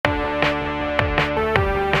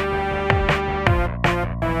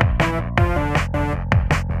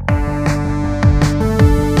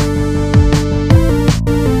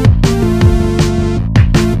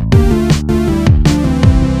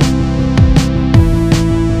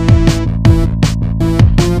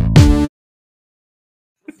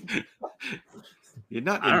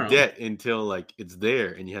You're not I don't in know. debt until like it's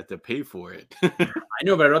there and you have to pay for it. I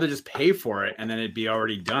know, but I'd rather just pay for it and then it'd be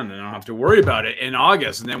already done. And I don't have to worry about it in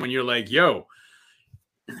August. And then when you're like, yo,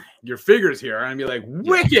 your figure's here, and I'd be like,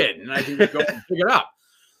 wicked. And I can just go and pick it up.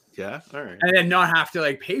 Yeah, all right. And then not have to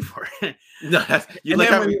like pay for it. No, you and like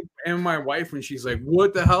then having... and my wife, when she's like,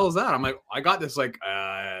 what the hell is that? I'm like, I got this like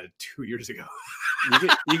 2 years ago.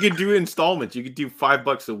 you could do installments. You could do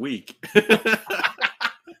 $5 a week.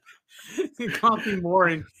 It cost me more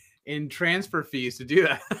in transfer fees to do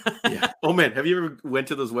that. Yeah. Oh man, have you ever went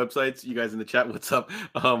to those websites? You guys in the chat, what's up?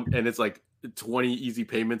 And it's like 20 easy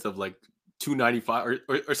payments of like $295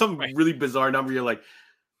 or some really bizarre number. You're like,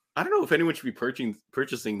 I don't know if anyone should be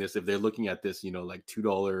purchasing this if they're looking at this, like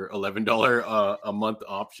 $2, $11 a month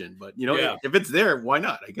option. But if it's there, why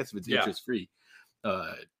not? I guess if it's interest free,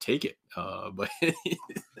 take it. But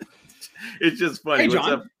it's just funny. Hey, what's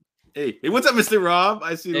John. up? Hey, what's up, Mr. Rob?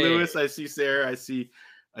 I see Lewis. I see Sarah. I see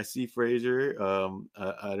Fraser.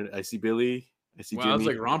 I see Billy. I see Jimmy. It's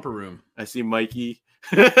like Romper Room. I see Mikey.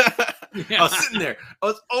 I was sitting there. I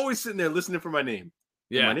was always sitting there listening for my name.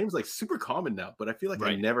 Yeah, my name's like super common now, but I feel like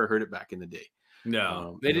I never heard it back in the day.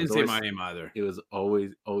 No, they didn't say my name either. It was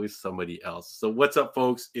always somebody else. So what's up,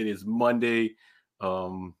 folks? It is Monday.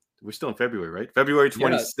 We're still in February, right? February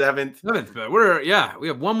 27th. We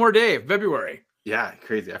have one more day of February. Yeah,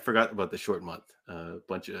 crazy. I forgot about the short month. A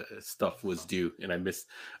bunch of stuff was due, and I missed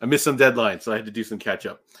some deadlines, so I had to do some catch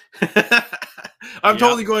up. I'm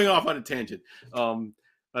totally going off on a tangent.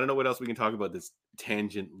 I don't know what else we can talk about this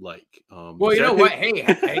tangent like. Well, you know what?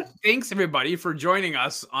 Hey, thanks everybody for joining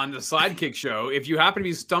us on the Sidekick Show. If you happen to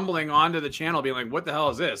be stumbling onto the channel being like, what the hell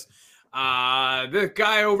is this? The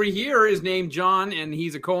guy over here is named John, and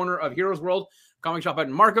he's a co-owner of Heroes World Comic Shop out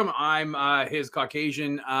in Markham. I'm his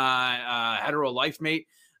Caucasian hetero life mate,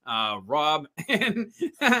 Rob, and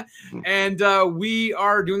we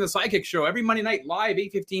are doing the Sidekick Show every Monday night live,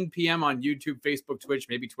 8:15 p.m. on YouTube, Facebook, Twitch,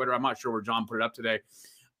 maybe Twitter. I'm not sure where John put it up today.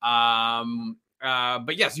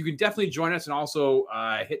 But yes, you can definitely join us and also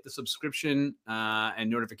hit the subscription and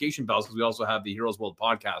notification bells, because we also have the Heroes World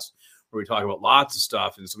podcast where we talk about lots of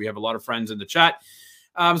stuff. And so we have a lot of friends in the chat.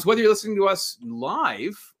 So whether you're listening to us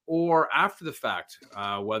live or after the fact,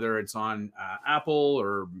 whether it's on Apple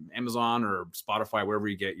or Amazon or Spotify, wherever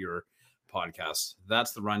you get your podcasts,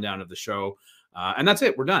 that's the rundown of the show. And that's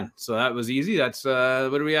it. We're done. So that was easy. That's what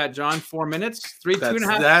are we at, John? 4 minutes,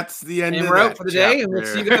 2.5. That's the end. And we're out for the day. And we'll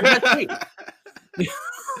see you guys next week.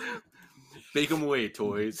 Make them away,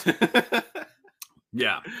 toys.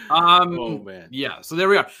 Yeah. Oh man. Yeah. So there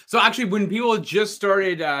we are. So actually, when people just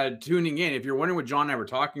started tuning in, if you're wondering what John and I were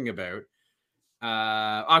talking about,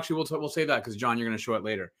 actually we'll say that because John, you're going to show it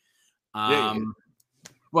later.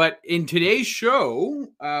 But in today's show,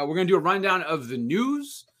 we're going to do a rundown of the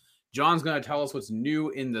news. John's going to tell us what's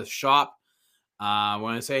new in the shop. I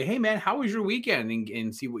want to say, hey man, how was your weekend,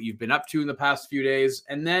 and see what you've been up to in the past few days.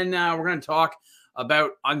 And then we're going to talk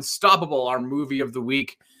about Unstoppable, our movie of the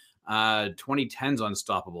week, 2010's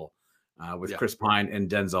Unstoppable, with Chris Pine and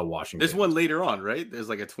Denzel Washington. There's one later on, right? There's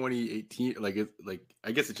like a 2018, I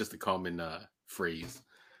guess it's just a common phrase.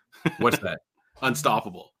 What's that?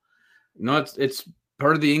 Unstoppable. No, it's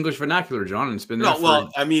part of the English vernacular, John, and it's been there.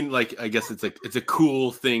 I mean, I guess it's a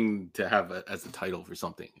cool thing to have as a title for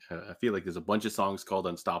something. I feel like there's a bunch of songs called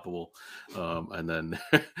Unstoppable, and then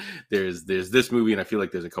there's this movie, and I feel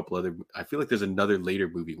like there's a couple other. I feel like there's another later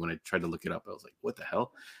movie. When I tried to look it up, I was like, what the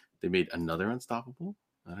hell? They made another Unstoppable?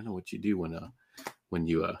 I don't know what you do when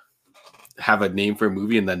you have a name for a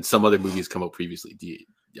movie and then some other movies come out previously.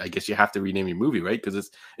 I guess you have to rename your movie, right?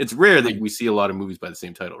 Because it's rare that we see a lot of movies by the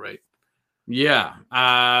same title, right? Yeah,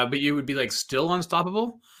 but you would be like still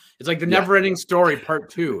Unstoppable. It's like the Never-Ending Story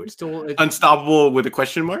Part 2. It's still Unstoppable with a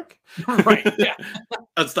question mark, right? Yeah,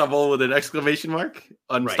 Unstoppable with an exclamation mark,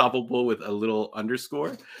 Unstoppable with a little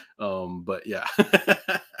underscore. But yeah.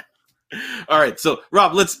 All right, so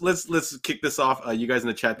Rob, let's kick this off. You guys in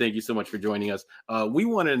the chat, thank you so much for joining us. We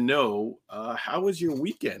want to know how was your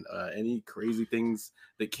weekend? Any crazy things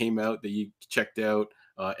that came out that you checked out?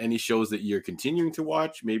 Any shows that you're continuing to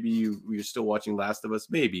watch? Maybe you're still watching Last of Us.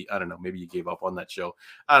 Maybe, I don't know. Maybe you gave up on that show.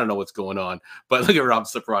 I don't know what's going on. But look at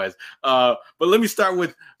Rob's surprise. But let me start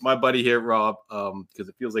with my buddy here, Rob, because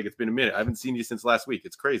it feels like it's been a minute. I haven't seen you since last week.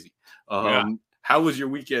 It's crazy. How was your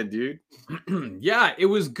weekend, dude? Yeah, it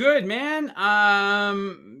was good, man. Did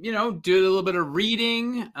a little bit of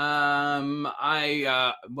reading.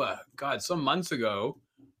 Some months ago,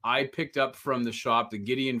 I picked up from the shop the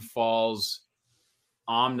Gideon Falls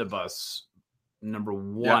Omnibus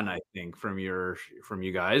 #1, I think, from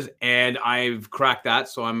you guys, and I've cracked that,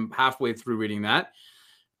 so I'm halfway through reading that.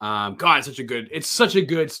 God, it's such a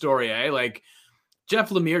good story, eh? Like Jeff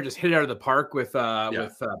Lemire just hit it out of the park with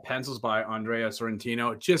pencils by Andrea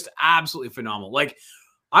Sorrentino. Just absolutely phenomenal. Like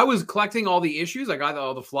I was collecting all the issues. I got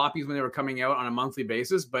all the floppies when they were coming out on a monthly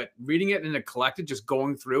basis, but reading it in a collected, just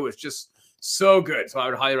going through, it's just so good. So I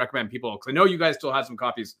would highly recommend people, because I know you guys still had some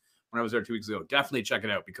copies when I was there 2 weeks ago. Definitely check it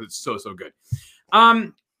out because it's so good.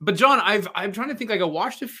 But John, I'm trying to think. Like I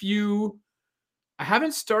watched a few. I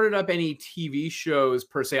haven't started up any TV shows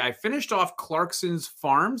per se. I finished off Clarkson's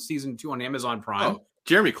Farm season 2 on Amazon Prime. Oh,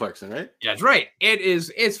 Jeremy Clarkson, right? Yeah, that's right.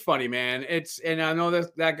 It's funny, man. And I know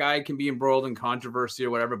that guy can be embroiled in controversy or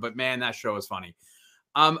whatever, but man, that show is funny.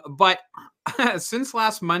 But since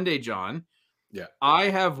last Monday, John, yeah, I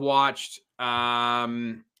have watched. Are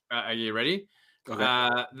you ready? Okay.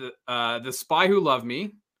 The Spy Who Loved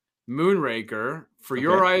Me, Moonraker, For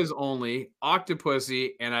Your Eyes Only,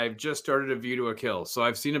 Octopussy, and I've just started A View to a Kill. So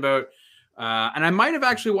I've seen about, and I might have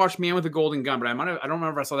actually watched Man with a Golden Gun, but I don't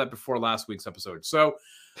remember if I saw that before last week's episode. So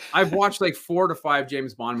I've watched like 4 to 5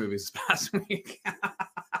 James Bond movies this past week.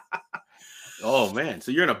 Oh man,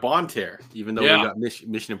 so you're in a Bond tear, even though we got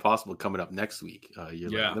Mission Impossible coming up next week.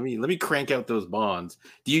 You're like, let me crank out those Bonds.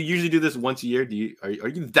 Do you usually do this once a year? Are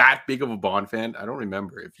you that big of a Bond fan? I don't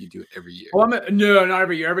remember if you do it every year. Well, no, not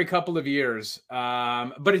every year, every couple of years.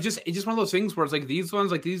 But it's just one of those things where it's like these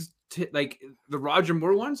ones, like like the Roger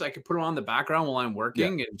Moore ones, I could put them on the background while I'm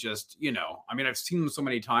working and just, I mean, I've seen them so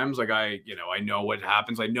many times. Like I know what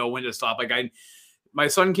happens. I know when to stop. Like my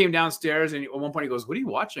son came downstairs and at one point he goes, "What are you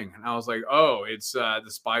watching?" And I was like, "Oh, it's The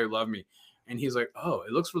Spy Who Loved Me." And he's like, "Oh,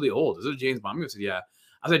 it looks really old. Is it a James Bond movie?" I said, "Yeah."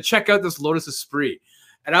 I said, "Check out this Lotus Esprit."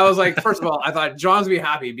 And I was like, first of all, I thought John's be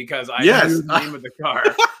happy because I knew the name of the car.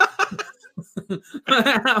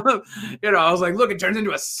 I was like, look, it turns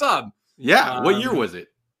into a sub. Yeah. What year was it?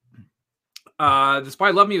 The Spy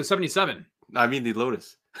Who Loved Me was 77. I mean, the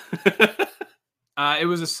Lotus. It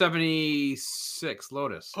was a 76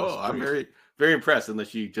 Lotus. Oh, I'm very, very impressed,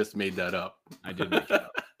 unless you just made that up. I did make it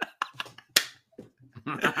up.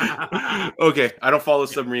 Okay, I don't follow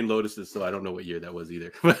submarine lotuses, so I don't know what year that was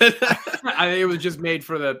either. I think it was just made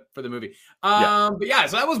for the movie. But yeah,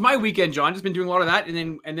 so that was my weekend, John. Just been doing a lot of that,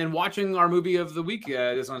 and then watching our movie of the week,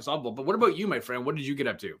 this Unstoppable. But what about you, my friend? What did you get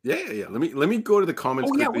up to? Yeah. Let me go to the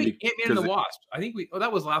comments. Oh yeah, wait, Ant-Man and the Wasp. I think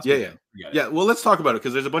that was last week. Yeah. Well, let's talk about it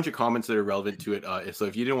because there's a bunch of comments that are relevant to it. So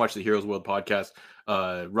if you didn't watch the Heroes World podcast,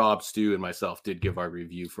 Rob, Stu, and myself did give our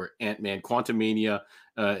review for Ant-Man Quantumania.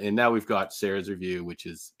 And now we've got Sarah's review, which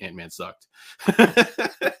is Ant-Man sucked.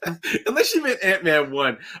 Unless you meant Ant-Man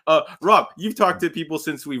 1. Rob, you've talked to people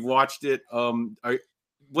since we've watched it.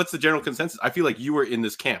 What's the general consensus? I feel like you were in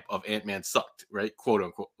this camp of Ant-Man sucked, right? Quote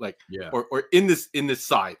unquote. Or in this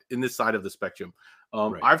side of the spectrum.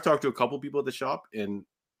 Right. I've talked to a couple people at the shop, and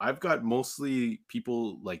I've got mostly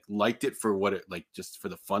people liked it for what it just for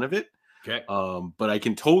the fun of it. Okay. But I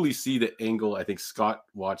can totally see the angle. I think Scott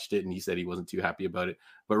watched it and he said he wasn't too happy about it.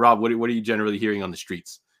 But Rob, what are you generally hearing on the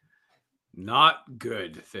streets? Not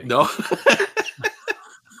good things. No.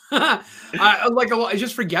 It's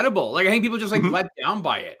just forgettable. Like I think people just let down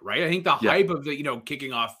by it, right? I think the hype of the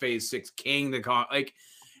kicking off Phase 6, King,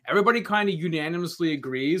 everybody kind of unanimously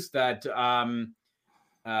agrees that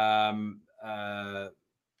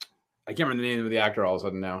I can't remember the name of the actor all of a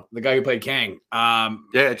sudden now. The guy who played Kang.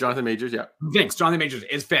 Jonathan Majors. Yeah. Thanks. Jonathan Majors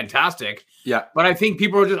is fantastic. Yeah. But I think a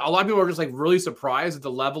lot of people are just really surprised at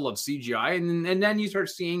the level of CGI. And then you start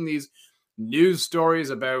seeing these news stories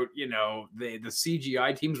about, the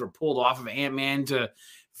CGI teams were pulled off of Ant-Man to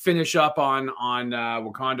finish up on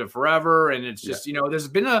Wakanda Forever. And it's just, there's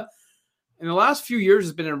been in the last few years,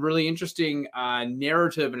 there's been a really interesting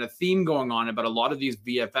narrative and a theme going on about a lot of these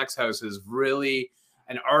VFX houses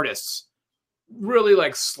and artists really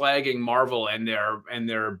slagging Marvel and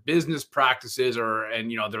their business practices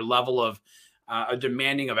their level of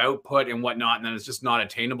demanding of output and whatnot, and then it's just not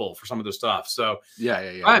attainable for some of the stuff. So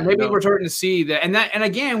maybe we're starting to see that. And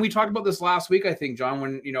again, we talked about this last week, I think, John,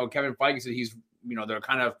 when Kevin Feige said he's they're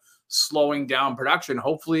kind of slowing down production.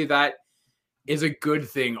 Hopefully that is a good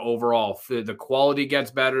thing overall. The quality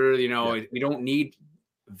gets better. We don't need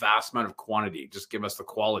vast amount of quantity. Just give us the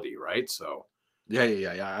quality, right? So. Yeah.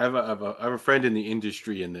 I have a friend in the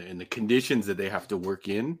industry, and the conditions that they have to work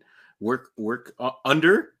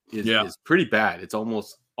under is pretty bad. It's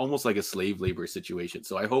almost like a slave labor situation.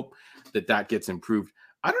 So I hope that gets improved.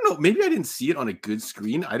 I don't know. Maybe I didn't see it on a good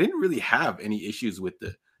screen. I didn't really have any issues with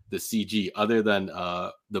the CG other than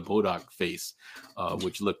the Bodok face,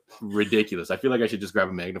 which looked ridiculous. I feel like I should just grab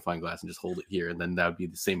a magnifying glass and just hold it here, and then that would be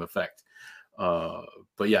the same effect.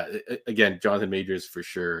 But yeah, again, Jonathan Majors for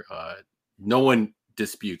sure. No one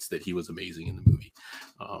disputes that he was amazing in the movie.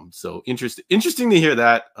 So interesting to hear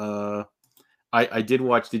that. I did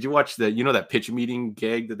watch. Did you watch that pitch meeting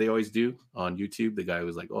gag that they always do on YouTube? The guy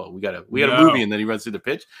was like, "Oh, we got a movie," and then he runs through the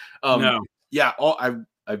pitch. No. Yeah,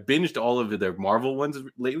 I've binged all of their Marvel ones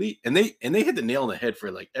lately, and they hit the nail on the head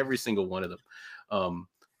for like every single one of them.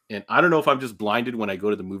 And I don't know if I'm just blinded when I go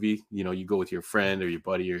to the movie. You go with your friend or your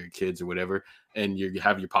buddy or your kids or whatever, and you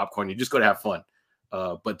have your popcorn. You just go to have fun.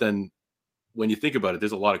 But then when you think about it,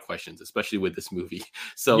 there's a lot of questions, especially with this movie.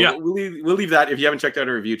 So we'll leave that. If you haven't checked out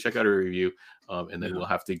a review, check out a review, and then we'll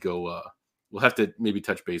have to go. We'll have to maybe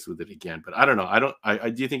touch base with it again. But I don't know.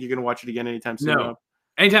 Do you think you're going to watch it again anytime soon? No.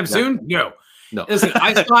 Anytime soon? No. No. Listen,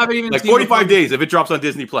 I still haven't even like 45 days. If it drops on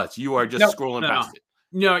Disney Plus, you are just scrolling past it.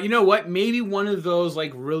 No, you know what? Maybe one of those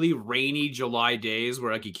like really rainy July days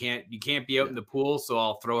where like you can't be out in the pool, so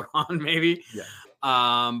I'll throw it on maybe. Yeah.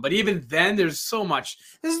 But even then, there's so much.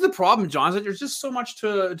 This is the problem, John. Is that there's just so much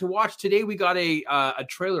to watch. Today we got a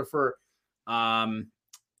trailer for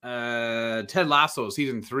Ted Lasso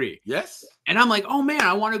season 3. Yes. And I'm like, oh man,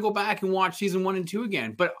 I want to go back and watch season 1 and 2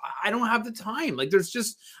 again, but I don't have the time. Like there's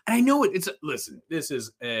just, and I know it. Listen, this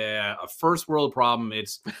is a first world problem.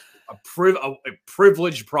 It's a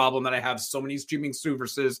privileged problem that I have so many streaming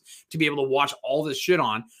services to be able to watch all this shit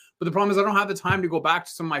on. But the problem is I don't have the time to go back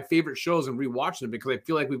to some of my favorite shows and rewatch them because I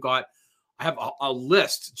feel like I have a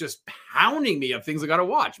list just pounding me of things I got to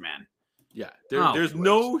watch, man. Yeah, there's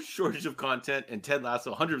no shortage of content, and Ted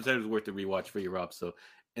Lasso 100% is worth the rewatch for you, Rob. So,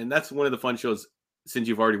 and that's one of the fun shows. Since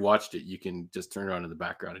you've already watched it, you can just turn it on in the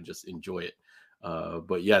background and just enjoy it.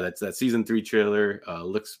 But yeah, that season 3 trailer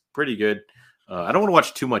looks pretty good. I don't want to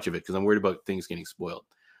watch too much of it because I'm worried about things getting spoiled.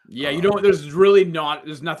 Yeah,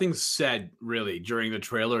 there's nothing said really during the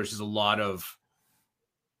trailer. It's just a lot of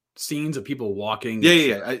scenes of people walking.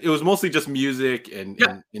 Yeah. It was mostly just music and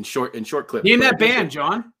short clips. Name that band,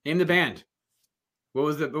 John. Name the band. What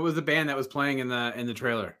was the band that was playing in the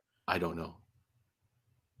trailer? I don't know.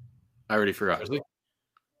 I already forgot.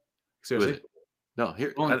 Seriously? No,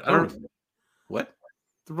 here I don't. What?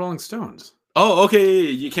 The Rolling Stones. Oh, okay.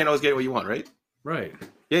 You can't always get what you want, right? Right.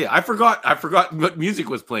 Yeah. I forgot what music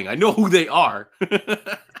was playing. I know who they are.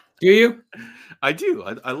 Do you? I do.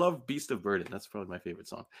 I love Beast of Burden. That's probably my favorite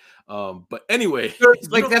song. But anyway, that's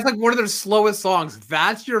like one of their slowest songs.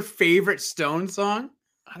 That's your favorite Stone song?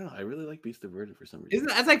 I don't know. I really like Beast of Burden for some reason.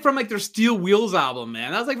 That's like from like their Steel Wheels album,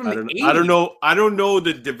 man. That's like from the 80s. I don't know. I don't know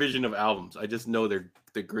the division of albums. I just know they're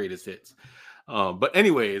the greatest hits. But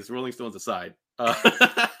anyways, Rolling Stones aside.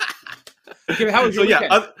 Okay, how was your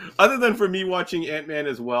weekend? Other than for me watching Ant-Man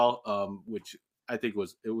as well, which I think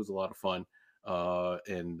was a lot of fun.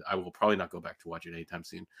 And I will probably not go back to watch it anytime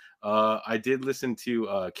soon. I did listen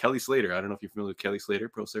to Kelly Slater. I don't know if you're familiar with Kelly Slater,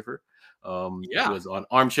 pro surfer. He was on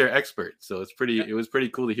Armchair Expert, so it was pretty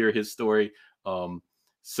cool to hear his story.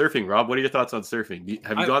 Surfing, Rob, what are your thoughts on surfing?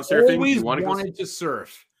 Have you gone surfing? I always wanted to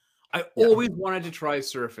surf. I always wanted to try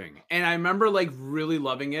surfing, and I remember like really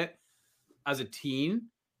loving it as a teen.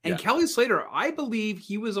 And Kelly Slater, I believe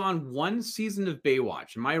he was on one season of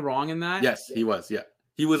Baywatch. Am I wrong in that? Yes, he was. Yeah.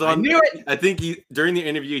 He was on. I knew it. I think during the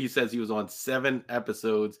interview he says he was on 7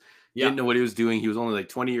 episodes. Didn't know what he was doing. He was only like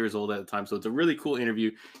 20 years old at the time, so it's a really cool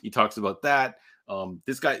interview. He talks about that.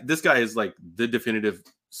 This guy is like the definitive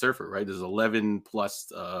surfer, right? There's 11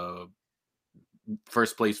 plus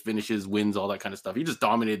first place finishes, wins, all that kind of stuff. He just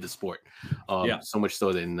dominated the sport. So much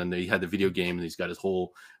so that, and then he had the video game, and he's got his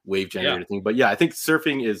whole wave generator thing. But yeah, I think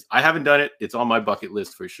surfing is. I haven't done it. It's on my bucket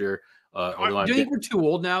list for sure. Do you think we're too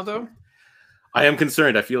old now, though? I am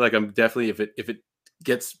concerned. I feel like I'm definitely if it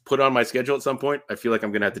gets put on my schedule at some point, I feel like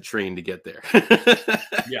I'm gonna have to train to get there.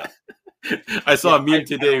 Yeah. I saw a meme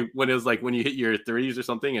today when it was like when you hit your 30s or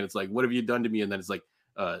something, and it's like, what have you done to me? And then it's like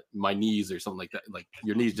my knees or something like that. Like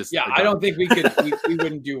your knees just I don't think we could we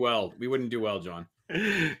wouldn't do well. We wouldn't do well, John.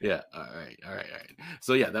 Yeah. All right.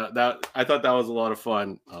 So yeah, that I thought that was a lot of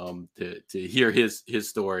fun to hear his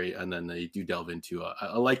story, and then they do delve into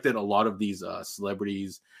I like that a lot of these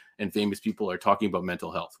celebrities and famous people are talking about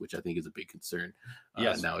mental health, which I think is a big concern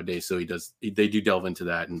nowadays. So they do delve into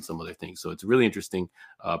that and some other things. So it's a really interesting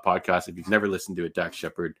podcast. If you've never listened to it, Dax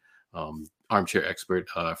Shepard, Armchair Expert,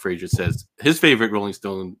 Fraser says his favorite Rolling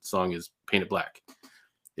Stone song is Paint It Black.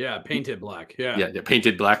 Yeah, Paint It Black. Yeah. Yeah, Paint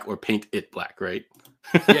It Black or Paint It Black, right?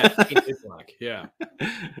 Yeah, Paint It Black. Yeah.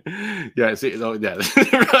 Yeah, see,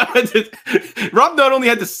 Rob not only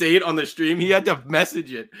had to say it on the stream, he had to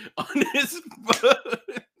message it on his phone.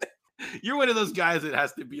 You're one of those guys that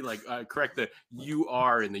has to be like correct the you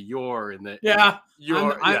are and the your and the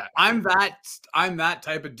your. I'm that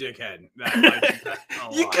type of dickhead.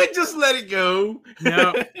 You could just let it go.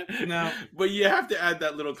 No. But you have to add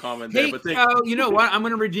that little comment there. But you know what? I'm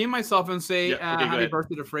going to redeem myself and say happy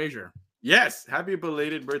birthday to Fraser. Yes, happy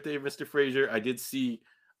belated birthday, Mr. Fraser. I did see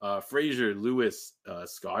Fraser, Lewis,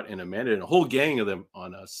 Scott, and Amanda, and a whole gang of them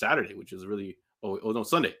on Saturday, which is really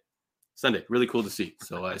Sunday, really cool to see.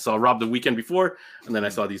 So I saw Rob the weekend before, and then I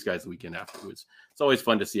saw these guys the weekend afterwards. It's always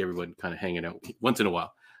fun to see everyone kind of hanging out once in a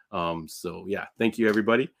while. So yeah, thank you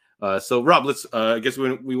everybody. So Rob, let's I guess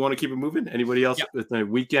we want to keep it moving. Anybody else with the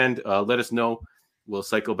weekend? Let us know. We'll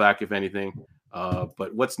cycle back if anything.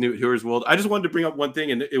 But what's new at Heroes World? I just wanted to bring up one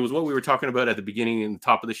thing, and it was what we were talking about at the beginning and the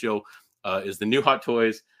top of the show. Is the new Hot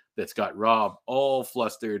Toys that's got Rob all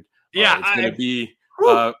flustered. Yeah, it's going to be.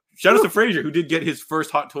 Shout out to Fraser, who did get his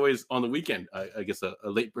first Hot Toys on the weekend. I guess a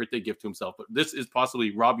late birthday gift to himself. But this is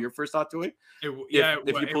possibly, Rob, your first Hot Toy?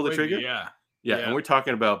 If you pull the trigger? Yeah. And we're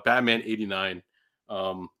talking about Batman 89.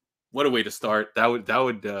 What a way to start. That would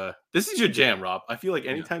this is your jam, Rob. I feel like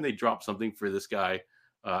anytime they drop something for this guy,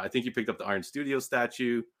 I think you picked up the Iron Studio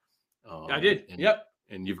statue. I did.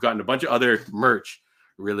 And you've gotten a bunch of other merch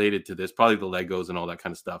related to this, probably the Legos and all that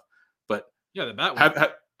kind of stuff. But yeah, the Batman.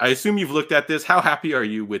 I assume you've looked at this. How happy are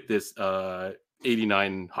you with this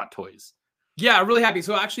 89 Hot Toys? Yeah, really happy.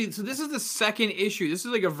 So this is the second issue. This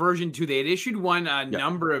is like a version 2. They had issued one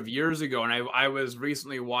number of years ago, and I was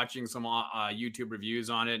recently watching some YouTube reviews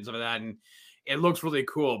on it and stuff like that, and it looks really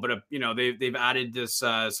cool. But they've added this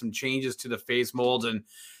some changes to the face molds, and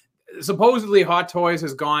supposedly Hot Toys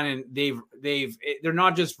has gone and they're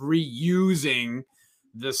not just reusing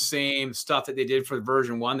the same stuff that they did for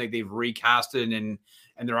version 1. They've recast it and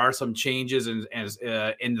there are some changes in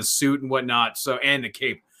the suit and whatnot. So, and the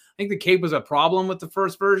cape. I think the cape was a problem with the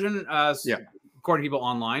first version, according to people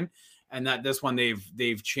online, and that this one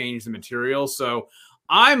they've changed the material. So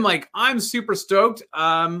I'm super stoked.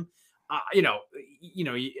 Obviously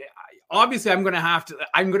I'm gonna have to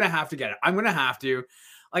get it. I'm gonna have to.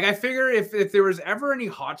 Like, I figure if there was ever any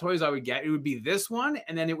Hot Toys I would get, it would be this one,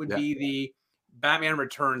 and then it would be the Batman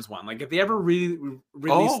Returns one. Like, if they ever release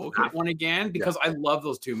that one again, because I love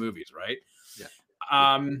those two movies, right? Yeah.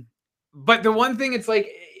 But the one thing, it's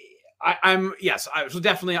like I'm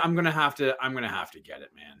gonna have to get it,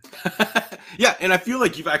 man. Yeah, and I feel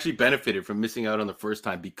like you've actually benefited from missing out on the first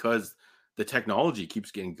time because the technology keeps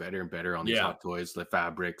getting better and better on these Hot Toys, the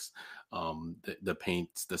fabrics, the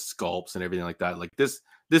paints, the sculpts, and everything like that. Like this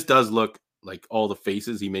does look like all the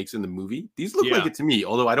faces he makes in the movie. These look like it to me,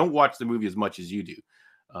 although I don't watch the movie as much as you do.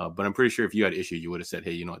 But I'm pretty sure if you had issue, you would have said,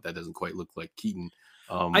 hey, you know what, that doesn't quite look like Keaton.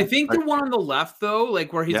 I think the one on the left, though,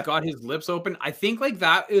 like where he's got his lips open, I think like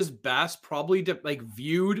that is best probably to like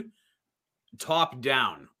viewed top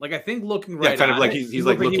down. Like, I think looking right kind at of like he's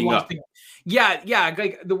like looking up. Like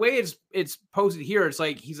the way it's posted here, it's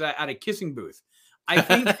like he's at a kissing booth. I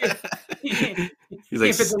think he's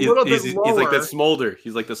like that Smolder.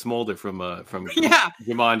 He's like the Smolder from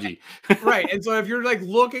Jumanji. Right. And so if you're like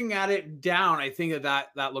looking at it down, I think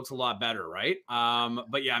that looks a lot better, right?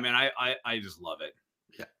 But yeah, man, I just love it.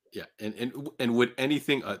 Yeah. And would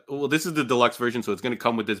anything well, this is the deluxe version, so it's going to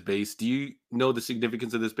come with this base. Do you know the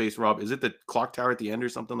significance of this base, Rob? Is it the clock tower at the end or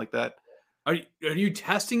something like that? Are you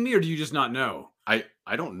testing me, or do you just not know? I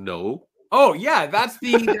don't know. Oh yeah, that's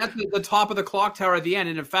the top of the clock tower at the end.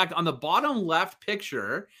 And in fact, on the bottom left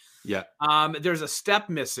picture, there's a step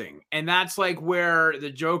missing, and that's like where the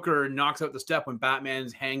Joker knocks out the step when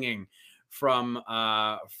Batman's hanging from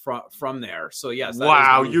there. So yes.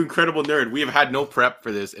 Wow, you incredible nerd. We have had no prep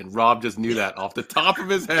for this, and Rob just knew that off the top of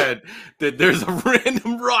his head that there's a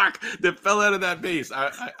random rock that fell out of that base.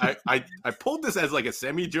 I pulled this as like a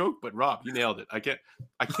semi joke, but Rob, you nailed it. I can't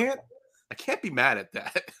be mad at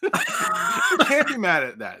that. I can't be mad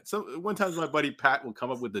at that. So one time my buddy Pat will come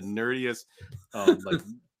up with the nerdiest like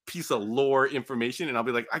piece of lore information, and I'll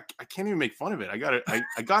be like, I can't even make fun of it. I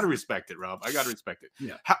gotta respect it, Rob. I gotta respect it.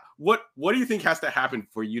 Yeah. What do you think has to happen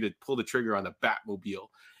for you to pull the trigger on the Batmobile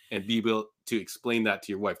and be able to explain that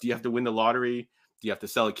to your wife? Do you have to win the lottery? Do you have to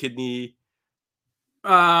sell a kidney?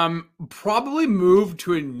 Probably move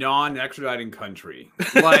to a non-extraditing country.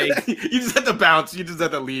 Like you just have to bounce. You just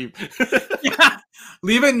have to leave.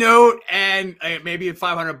 Leave a note and maybe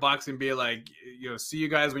 $500 and be like, see you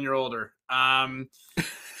guys when you're older.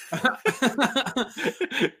 Because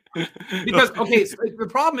so the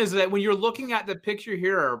problem is that when you're looking at the picture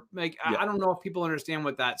here, like I don't know if people understand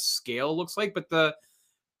what that scale looks like, but the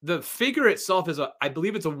figure itself is I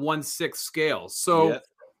believe it's a 1/6 scale. So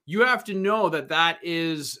you have to know that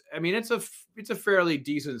is, I mean, it's a fairly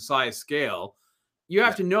decent size scale. You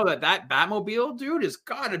have to know that Batmobile, dude, has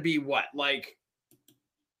got to be what, like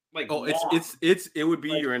oh, long. it would be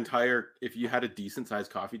like, your entire, if you had a decent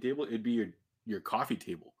sized coffee table, it'd be your coffee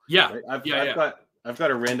table. Yeah. Right? I've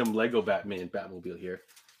got a random Lego Batmobile here,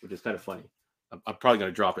 which is kind of funny. I'm probably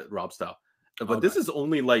gonna drop it Rob style. But this is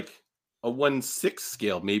only like a 1/6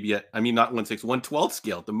 scale, maybe not 1/6, 1/12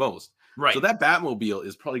 scale at the most. Right. So that Batmobile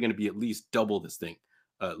is probably going to be at least double this thing.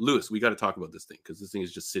 Lewis, we got to talk about this thing because this thing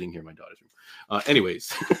is just sitting here in my daughter's room.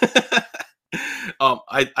 Anyways,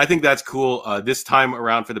 I think that's cool. This time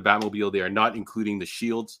around for the Batmobile, they are not including the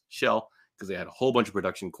Shields shell because they had a whole bunch of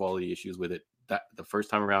production quality issues with it the first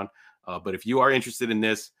time around. But if you are interested in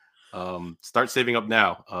this, start saving up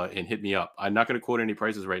now and hit me up. I'm not going to quote any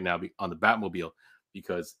prices right now on the Batmobile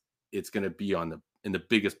because it's going to be in the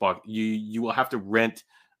biggest box. You will have to rent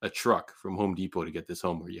a truck from Home Depot to get this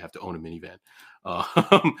home, where you have to own a minivan.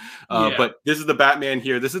 But this is the Batman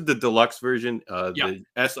here. This is the deluxe version. The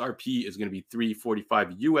SRP is going to be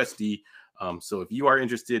 $345 USD. So if you are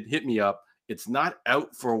interested, hit me up. It's not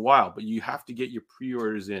out for a while, but you have to get your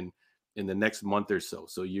pre-orders in the next month or so.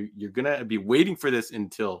 So you're going to be waiting for this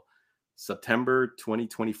until September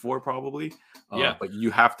 2024, probably. But you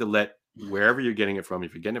have to let wherever you're getting it from.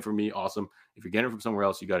 If you're getting it from me, awesome. If you're getting it from somewhere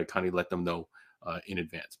else, you got to kind of let them know in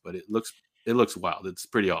advance. But it looks wild. It's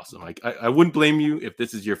pretty awesome. Like I wouldn't blame you if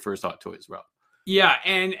this is your first Hot Toys, Rob. Yeah,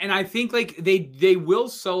 and I think like they will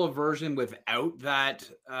sell a version without that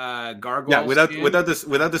gargoyle. Yeah, without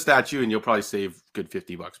the statue, and you'll probably save good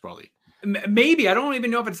 $50 probably. Maybe. I don't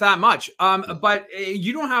even know if it's that much. But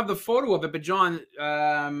you don't have the photo of it. But John,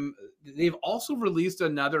 they've also released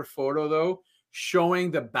another photo though, showing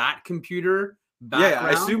the Bat computer background. Yeah,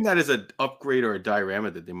 I assume that is an upgrade or a diorama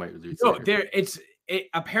that they might release. No,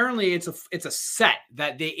 apparently it's a set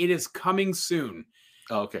that it is coming soon.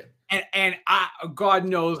 Oh, okay. And God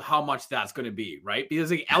knows how much that's going to be, right?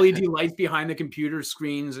 Because like LED lights behind the computer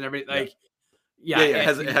screens and everything. Like, it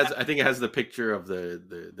has. I think it has the picture of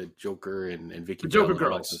the Joker and Vicky Joker Bell and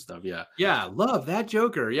girls and stuff. Yeah. Yeah, love that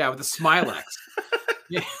Joker. Yeah, with the Smilex.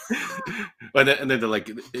 Yeah. and then they're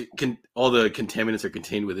like, all the contaminants are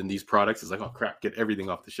contained within these products. It's like, oh crap, get everything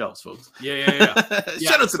off the shelves, folks. Yeah.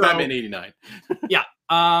 Shout out to Batman '89. Yeah.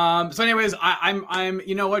 So anyways, I'm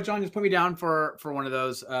you know what, John, just put me down for one of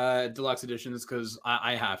those deluxe editions because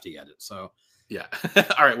I have to get it. So yeah.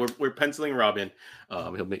 All right, we're penciling Rob in.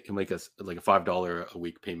 He'll make us like a $5 a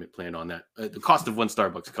week payment plan on that. The cost of one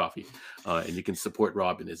Starbucks coffee, and you can support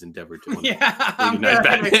Rob in his endeavor to own 89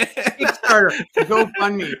 Batman. Kickstarter, go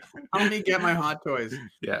fund me. Help me get my Hot Toys.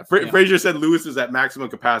 Yeah. Fraser said Lewis is at maximum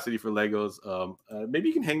capacity for Legos. Maybe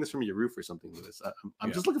you can hang this from your roof or something, Lewis.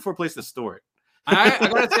 I'm just looking for a place to store it. I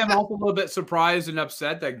gotta say, I'm also a little bit surprised and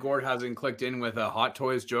upset that Gord hasn't clicked in with a Hot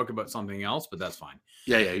Toys joke about something else, but that's fine.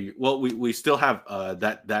 Yeah. Well, we still have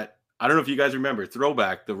that. I don't know if you guys remember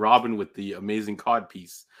throwback, the Robin with the amazing cod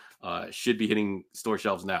piece should be hitting store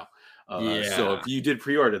shelves now. So if you did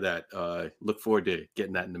pre-order that, look forward to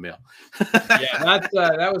getting that in the mail.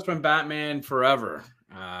 That was from Batman Forever.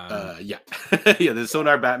 The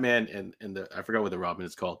Sonar Batman and the, I forgot what the Robin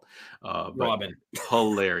is called. Robin,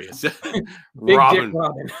 hilarious. Robin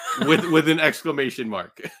with an exclamation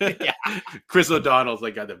mark. Yeah. Chris O'Donnell's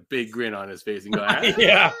like got a big grin on his face and going,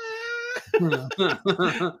 yeah.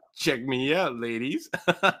 Check me out, ladies.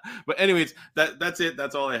 But anyways, that's it.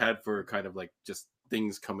 That's all I had for kind of like just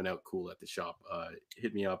things coming out cool at the shop.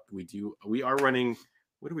 Hit me up. We are running.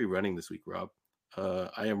 What are we running this week, Rob?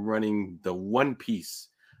 I am running the One Piece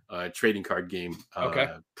trading card game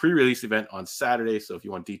pre-release event on Saturday. So if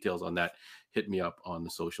you want details on that, hit me up on the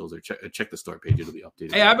socials or check the store page. It'll be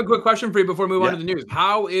updated. Hey, I have a quick question for you before we move on to the news.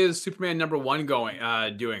 How is Superman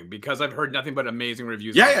 #1 doing? Because I've heard nothing but amazing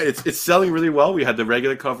reviews. Yeah, it's selling really well. We had the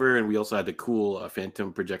regular cover, and we also had the cool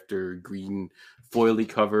Phantom Projector green foily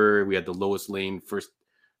cover. We had the Lois Lane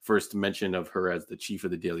first mention of her as the chief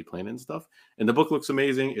of the Daily Planet and stuff. And the book looks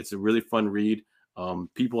amazing. It's a really fun read.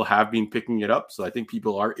 People have been picking it up, so I think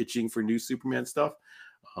people are itching for new Superman stuff.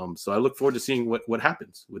 So I look forward to seeing what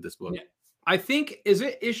happens with this book. Yeah. I think, is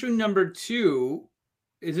it issue number 2?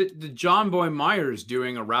 Is it the John Boy Myers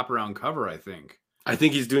doing a wraparound cover? I think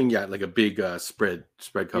he's doing like a big spread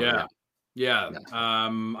cover. Yeah.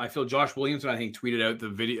 I feel Josh Williamson, I think, tweeted out the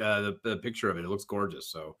video, the picture of it. It looks gorgeous.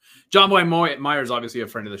 So John Boy Myers, obviously a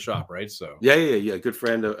friend of the shop, right? So yeah. Good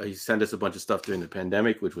friend. He sent us a bunch of stuff during the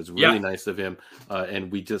pandemic, which was really nice of him.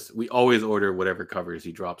 And we always order whatever covers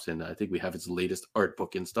he drops in. I think we have his latest art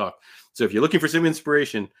book in stock. So if you're looking for some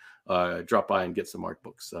inspiration, drop by and get some art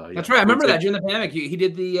books. That's right. I remember that during the pandemic, he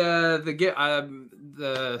did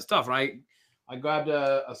the stuff, right? I grabbed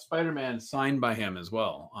a Spider-Man signed by him as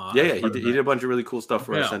well. He did a bunch of really cool stuff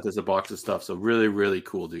for us. Sent us a box of stuff. So really, really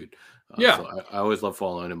cool, dude. So I always love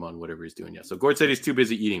following him on whatever he's doing. Yeah. So Gord said he's too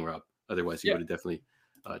busy eating, Rob. Otherwise, he would have definitely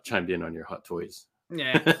chimed in on your hot toys.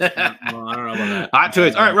 Yeah. Well, I don't know about that. Hot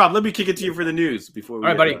toys. All right, Rob, let me kick it to you for the news before we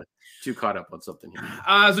get too caught up on something here.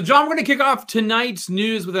 So, John, we're going to kick off tonight's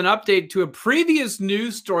news with an update to a previous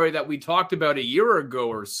news story that we talked about a year ago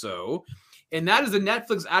or so. And that is a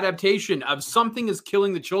Netflix adaptation of Something is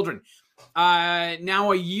Killing the Children.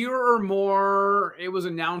 Now, a year or more, it was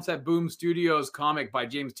announced that Boom Studios comic by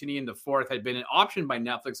James Tynion IV had been optioned by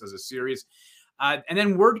Netflix as a series. And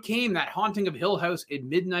then word came that Haunting of Hill House and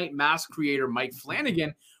Midnight Mass creator Mike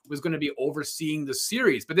Flanagan was going to be overseeing the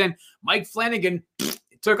series. But then Mike Flanagan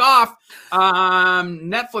took off.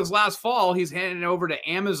 Netflix last fall, he's handed it over to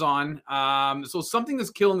Amazon. So Something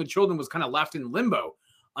is Killing the Children was kind of left in limbo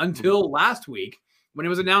until last week when it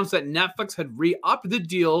was announced that Netflix had re-upped the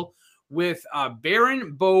deal with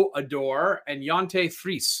Baron Bo-Ador and Yonte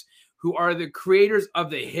Fries, who are the creators of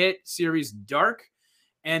the hit series Dark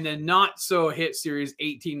and the not-so-hit series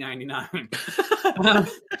 1899.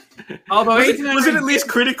 Although was it at least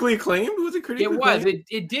critically acclaimed? Was it critically acclaimed? It was.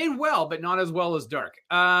 It did well, but not as well as Dark.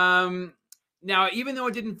 Now, even though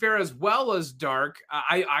it didn't fare as well as Dark,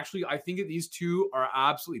 I think that these two are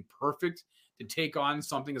absolutely perfect to take on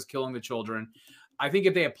Something is Killing the Children. I think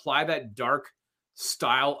if they apply that Dark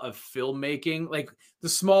style of filmmaking, like the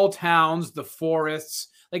small towns, the forests,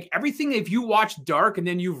 like everything, if you watch Dark and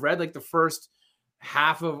then you've read like the first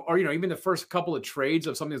half of, or, even the first couple of trades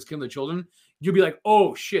of Something that's Killing the Children, you'll be like,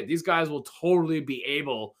 oh shit, these guys will totally be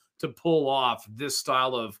able to pull off this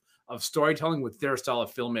style of storytelling with their style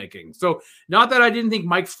of filmmaking. So not that I didn't think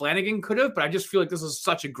Mike Flanagan could have, but I just feel like this is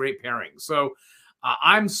such a great pairing. So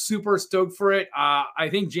I'm super stoked for it. I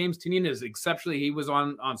think James Tynion is exceptionally, he was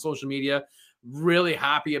on social media, really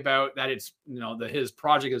happy about that. It's, that his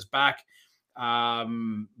project is back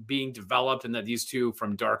being developed and that these two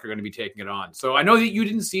from Dark are going to be taking it on. So I know that you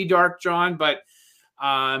didn't see Dark, John, but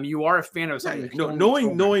you are a fan of something.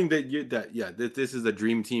 Knowing that this is a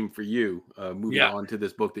dream team for you, moving on to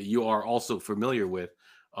this book that you are also familiar with.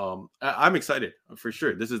 I'm excited for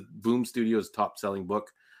sure. This is Boom Studios' top selling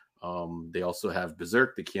book. They also have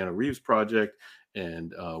Berserk, the Keanu Reeves project,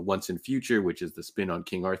 and Once and Future, which is the spin on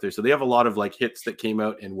King Arthur. So they have a lot of like hits that came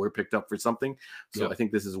out and were picked up for something. So I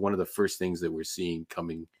think this is one of the first things that we're seeing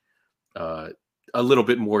coming, a little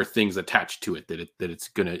bit more things attached to it, that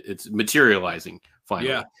it's materializing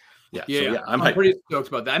finally. I'm pretty stoked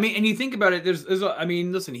about that. I mean, and you think about it,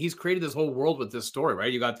 listen, he's created this whole world with this story,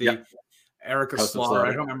 right? You got the Erica Slaughter.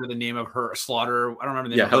 I don't remember the name of her. Slaughter. I don't remember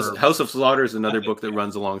the name of her. House of Slaughter is another book that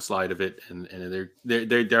runs alongside of it, and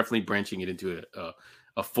they're definitely branching it into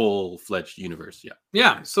a full-fledged universe.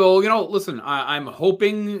 Yeah. So listen, I'm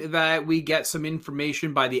hoping that we get some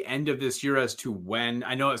information by the end of this year as to when.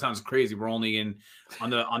 I know it sounds crazy. We're only on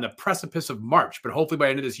the precipice of March, but hopefully by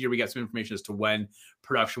the end of this year we get some information as to when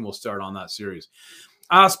production will start on that series.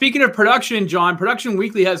 Speaking of production, John, Production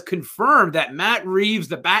Weekly has confirmed that Matt Reeves'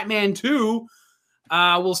 The Batman 2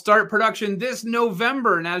 will start production this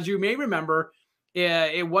November. And as you may remember,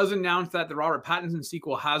 it was announced that the Robert Pattinson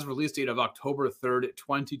sequel has release date of October 3rd,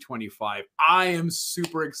 2025. I am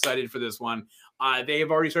super excited for this one. They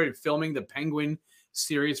have already started filming the Penguin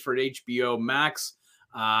series for HBO Max.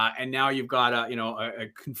 And now you've got a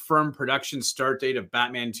confirmed production start date of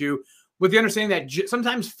Batman 2. With the understanding that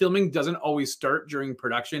sometimes filming doesn't always start during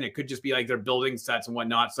production. It could just be like they're building sets and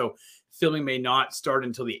whatnot. So filming may not start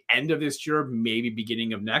until the end of this year, maybe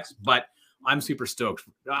beginning of next. But I'm super stoked.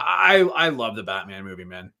 I love the Batman movie,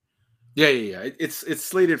 man. Yeah. It's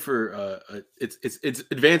slated for it's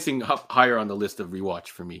advancing up higher on the list of rewatch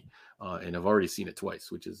for me. And I've already seen it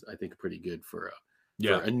twice, which is I think pretty good for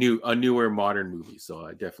a newer modern movie. So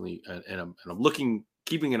I definitely I'm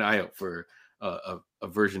keeping an eye out for a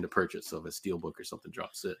version to purchase of a steelbook or something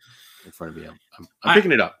drops it in front of me. I'm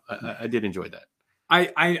picking it up. I did enjoy that.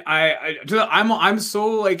 I'm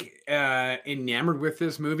so like enamored with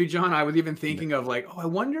this movie, John. I was even thinking of like, I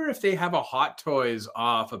wonder if they have a Hot Toys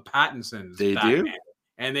off of Pattinson's. They Batman. Do,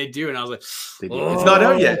 and they do. And I was like, it's not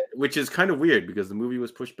out yet, which is kind of weird because the movie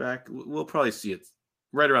was pushed back. We'll probably see it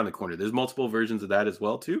right around the corner. There's multiple versions of that as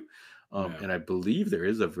well too. And I believe there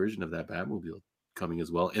is a version of that Batmobile coming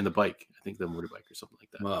as well in the bike. I think the motorbike or something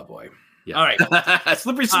like that. Oh boy. Yeah. All right.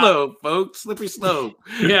 Slippery slope, folks. Slippery slope.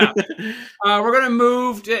 Yeah. We're going to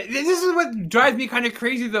move to, this is what drives me kind of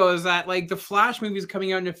crazy though, is that like the Flash movie is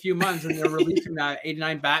coming out in a few months and they're releasing that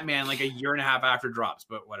 89 Batman like a year and a half after drops,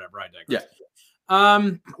 but whatever, I digress.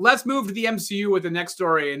 Yeah. Let's move to the MCU with the next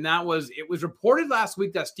story. And that was, it was reported last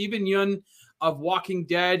week that Steven Yeun of Walking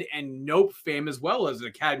Dead and Nope fame, as well as an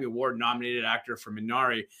Academy Award nominated actor for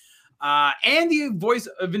Minari, and the voice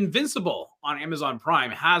of Invincible on Amazon Prime,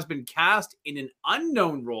 has been cast in an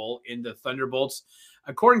unknown role in the Thunderbolts.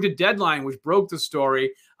 According to Deadline, which broke the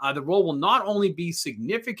story, the role will not only be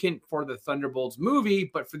significant for the Thunderbolts movie,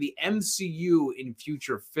 but for the MCU in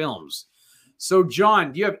future films. So,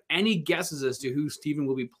 John, do you have any guesses as to who Steven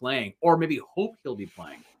will be playing, or maybe hope he'll be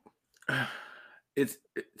playing? It's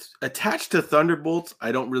attached to Thunderbolts.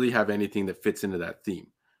 I don't really have anything that fits into that theme.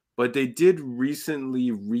 But they did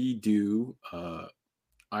recently redo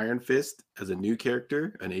Iron Fist as a new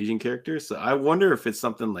character, an Asian character. So I wonder if it's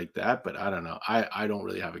something like that, but I don't know. I don't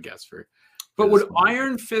really have a guess for. But would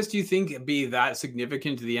Iron Fist, you think, be that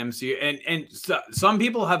significant to the MCU? And some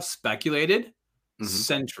people have speculated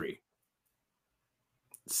Sentry.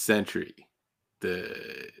 Sentry,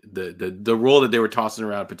 the role that they were tossing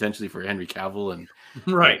around potentially for Henry Cavill, and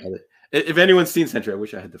right. If anyone's seen Sentry, I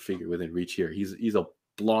wish I had the figure within reach here. He's a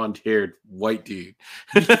blonde-haired white dude.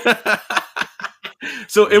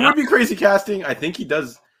 So it would be crazy casting. I think he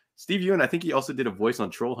does. Steve Yeun, I think he also did a voice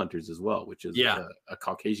on Troll Hunters as well, which is a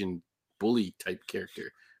Caucasian bully type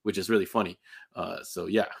character, which is really funny. So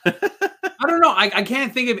yeah. I don't know. I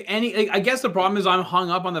can't think of any. I guess the problem is I'm hung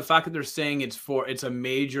up on the fact that they're saying it's a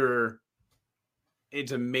major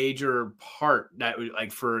part that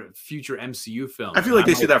like for future MCU films. I feel like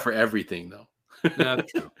they say that for everything though.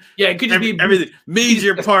 That's true. Yeah, it could just be everything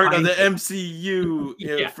major part of the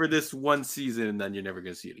MCU for this one season, and then you're never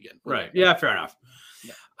going to see it again. Right. Yeah, fair enough.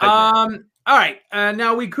 Yeah, all right.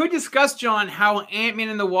 Now we could discuss, John, how Ant-Man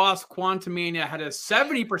and the Wasp: Quantumania had a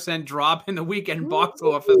 70% drop in the weekend box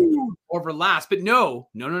office over last, but no.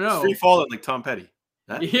 Free falling like Tom Petty.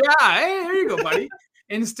 Huh? Yeah, hey, there you go, buddy.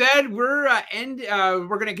 Instead, we're going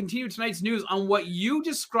to continue tonight's news on what you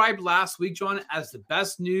described last week, John, as the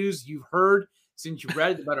best news you've heard since you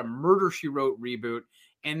read about a Murder, She Wrote reboot.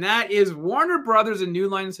 And that is Warner Brothers and New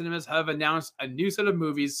Line Cinemas have announced a new set of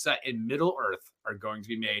movies set in Middle-earth are going to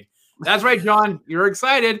be made. That's right, John. You're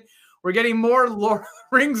excited. We're getting more Lord of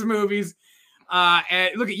the Rings movies.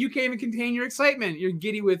 And look, you can't even contain your excitement. You're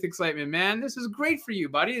giddy with excitement, man. This is great for you,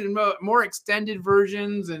 buddy. And more extended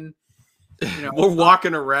versions and we're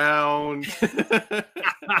walking around.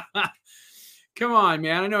 Come on,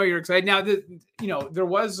 man. I know you're excited. Now, there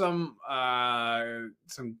was some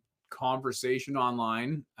conversation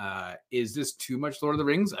online. Is this too much Lord of the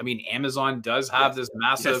Rings? I mean, Amazon does have this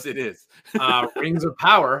massive it is. Rings of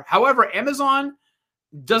Power. However, Amazon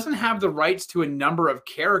doesn't have the rights to a number of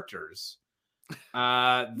characters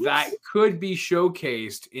that could be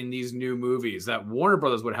showcased in these new movies that Warner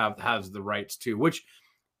Brothers would has the rights to, which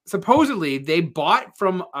supposedly they bought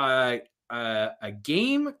from a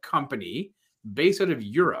game company based out of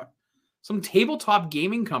Europe. Some tabletop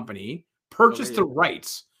gaming company purchased the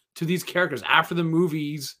rights to these characters after the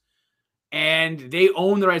movies, and they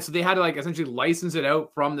own the rights. So they had to essentially license it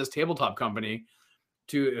out from this tabletop company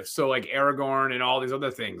like Aragorn and all these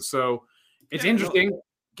other things. So it's interesting.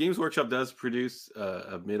 Games Workshop does produce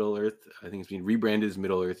a Middle-earth. I think it's being rebranded as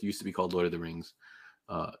Middle-earth. It used to be called Lord of the Rings.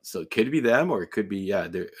 So it could be them, or it could be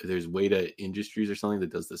there's Weta Industries or something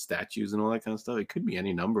that does the statues and all that kind of stuff. It could be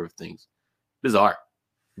any number of things. Bizarre.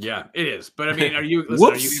 Yeah, it is. But I mean, are you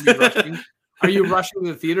rushing? Are you rushing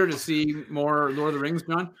to the theater to see more Lord of the Rings,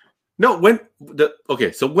 John? No.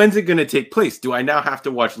 So when's it going to take place? Do I now have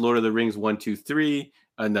to watch Lord of the Rings 1, 2, 3,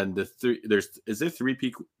 and then is there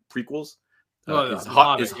 3 prequels?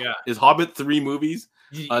 Is Hobbit 3 movies?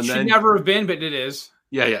 It should never have been, but it is.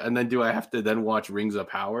 Yeah. And then do I have to then watch Rings of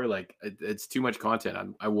Power? Like it's too much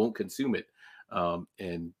content. I won't consume it.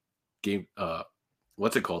 And game.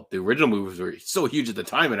 What's it called? The original movies were so huge at the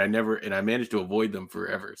time, and I managed to avoid them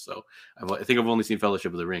forever. So I think I've only seen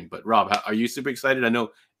Fellowship of the Ring. But Rob, are you super excited? I know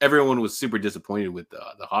everyone was super disappointed with the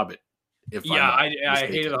Hobbit. I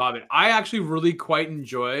hated the Hobbit. I actually really quite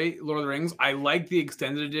enjoy Lord of the Rings. I like the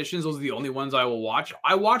extended editions. Those are the only ones I will watch.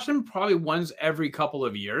 I watch them probably once every couple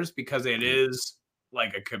of years because it is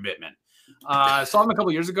like a commitment. I saw them a couple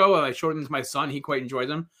of years ago, and I showed them to my son. He quite enjoyed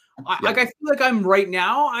them. I feel like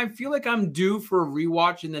I feel like I'm due for a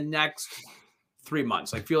rewatch in the next 3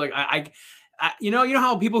 months. I feel like I you know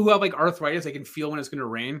how people who have like arthritis, they can feel when it's going to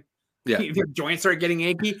rain. Yeah. Their joints start getting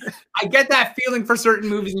achy. I get that feeling for certain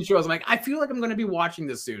movies and shows. I'm like, I feel like I'm going to be watching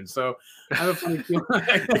this soon. So I have a funny feeling.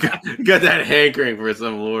 You got that hankering for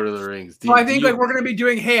some Lord of the Rings. Well, I think like we're going to be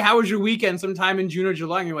doing, hey, how was your weekend sometime in June or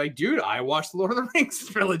July? And you're like, dude, I watched the Lord of the Rings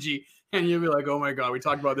trilogy. And you'll be like, oh my God, we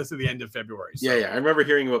talked about this at the end of February. So. Yeah. I remember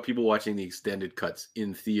hearing about people watching the extended cuts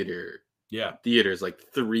in theater. Yeah. Theaters, like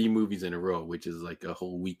 3 movies in a row, which is like a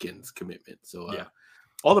whole weekend's commitment. So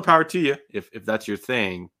all the power to you if that's your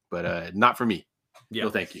thing. But not for me. Yeah. No,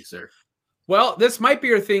 thank you, sir. Well, this might be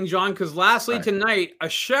your thing, John, because lastly tonight, a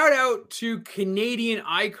shout out to Canadian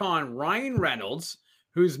icon Ryan Reynolds,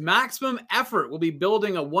 whose Maximum Effort will be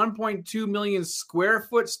building a 1.2 million square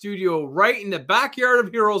foot studio right in the backyard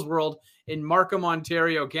of Heroes World in Markham,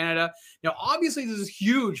 Ontario, Canada. Now, obviously, this is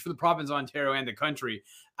huge for the province of Ontario and the country,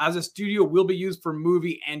 as a studio will be used for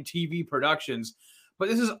movie and TV productions. But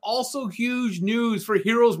this is also huge news for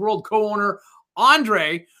Heroes World co-owner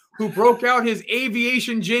Andre, who broke out his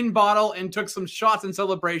aviation gin bottle and took some shots in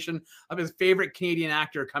celebration of his favorite Canadian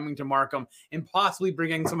actor coming to Markham and possibly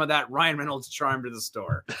bringing some of that Ryan Reynolds charm to the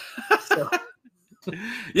store. So.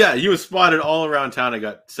 Yeah, he was spotted all around town. I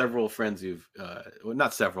got several friends who've, well,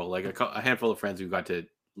 not several, like a handful of friends who got to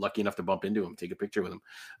lucky enough to bump into him, take a picture with him,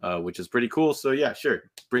 which is pretty cool. So yeah, sure,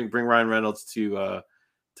 bring Ryan Reynolds to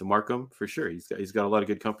Markham for sure. He's got a lot of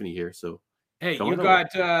good company here. So. Hey, you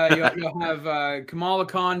got you'll have Kamala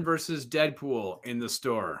Khan versus Deadpool in the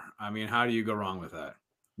store. I mean, how do you go wrong with that?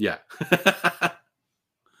 Yeah.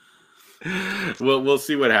 We'll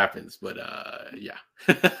see what happens, but yeah.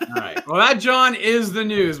 All right. Well, that, John, is the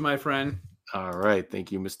news, my friend. All right.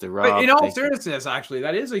 Thank you, Mr. Rob. But in all seriousness, actually,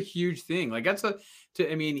 that is a huge thing. Like that's I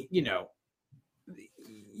mean, we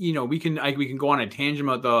can go on a tangent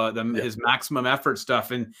about his Maximum Effort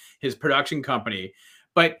stuff and his production company,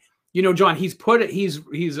 but John, he's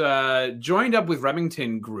joined up with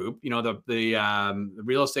Remington Group. The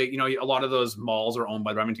real estate. A lot of those malls are owned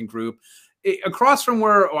by Remington Group. Across from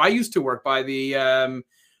where I used to work by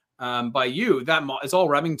by you, that mall is all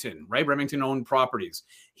Remington, right? Remington owned properties.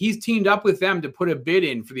 He's teamed up with them to put a bid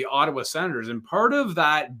in for the Ottawa Senators, and part of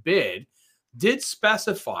that bid did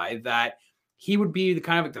specify that he would be the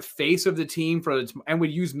kind of like the face of the team and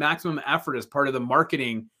would use Maximum Effort as part of the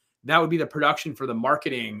marketing. That would be the production for the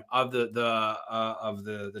marketing of the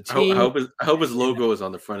team. I hope his logo is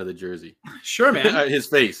on the front of the jersey. Sure, man. His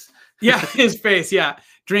face. Yeah, his face. Yeah,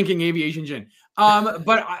 drinking aviation gin.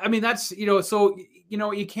 But I mean, that's so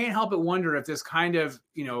you can't help but wonder if this kind of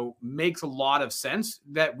makes a lot of sense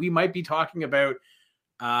that we might be talking about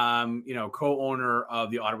co-owner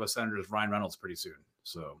of the Ottawa Senators, Ryan Reynolds, pretty soon.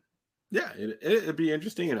 So. Yeah, it'd be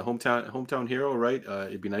interesting, and a hometown hero, right?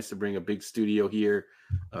 It'd be nice to bring a big studio here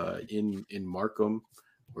in Markham,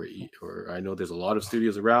 or I know there's a lot of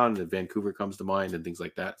studios around, and Vancouver comes to mind, and things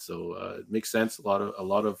like that. So it makes sense. A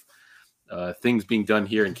lot of things being done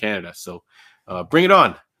here in Canada. So bring it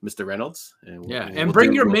on, Mr. Reynolds. And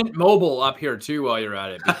bring your Mint Mobile up here too while you're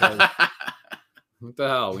at it. Because what the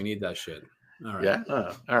hell, we need that shit. All right.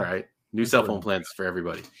 Yeah. All right. New cell phone plans for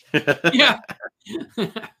everybody. Yeah.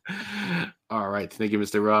 All right. Thank you,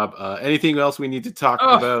 Mr. Rob. Anything else we need to talk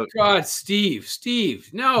about? God, Steve.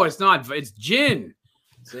 No, it's not. It's gin.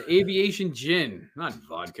 It's an aviation gin, not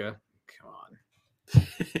vodka. Come on.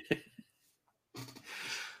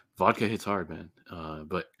 Vodka hits hard, man.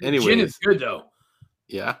 But anyway, gin is good though.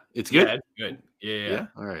 Yeah, it's good. Yeah, it's good. Yeah.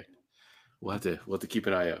 All right. We'll have to keep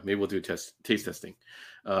an eye out. Maybe we'll do taste testing.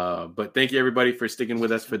 But thank you everybody for sticking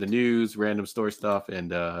with us for the news, random store stuff,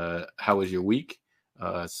 and how was your week?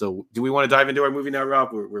 So do we want to dive into our movie now, Rob?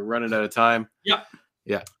 We're running out of time. Yeah.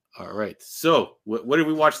 All right. So what did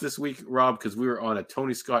we watch this week, Rob? Because we were on a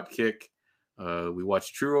Tony Scott kick. We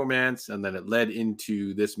watched True Romance, and then it led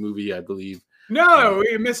into this movie, I believe. No,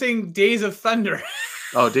 we're missing Days of Thunder.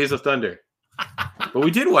 Oh, Days of Thunder. But we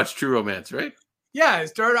did watch True Romance, right? Yeah, it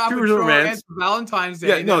started off with True Romance for Valentine's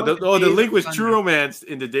Day. Yeah, no, the link was True Romance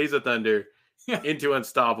into Days of Thunder, into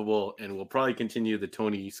Unstoppable, and we'll probably continue the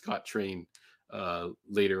Tony Scott train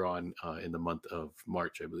later on in the month of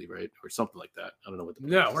March, I believe, right? Or something like that. I don't know what the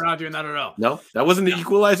No, we're not doing that at all. No? That wasn't the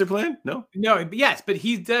Equalizer plan? No? No, yes, but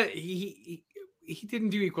he didn't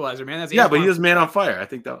do Equalizer, man. That's but he does Man on Fire. I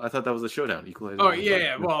thought that was the Showdown. Equalizer. Oh,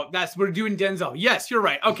 yeah. Well, we're doing Denzel. Yes, you're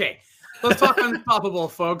right. Okay. Let's talk Unstoppable,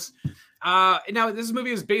 folks. Now, this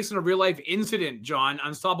movie is based on a real-life incident, John.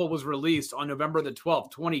 Unstoppable was released on November the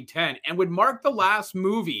 12th, 2010, and would mark the last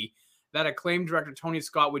movie that acclaimed director Tony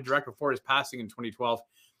Scott would direct before his passing in 2012.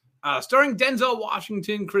 Starring Denzel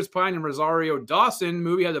Washington, Chris Pine, and Rosario Dawson, the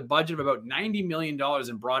movie had a budget of about $90 million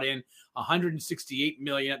and brought in $168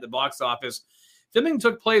 million at the box office, Filming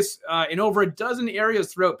took place in over a dozen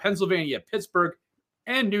areas throughout Pennsylvania, Pittsburgh,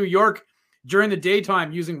 and New York during the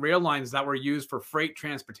daytime, using rail lines that were used for freight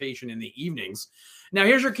transportation in the evenings. Now,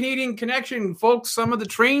 here's your Canadian connection, folks. Some of the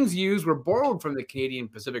trains used were borrowed from the Canadian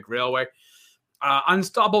Pacific Railway.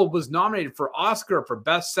 Unstoppable was nominated for Oscar for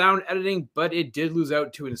Best Sound Editing, but it did lose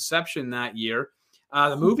out to Inception that year.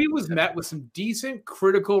 The movie was met with some decent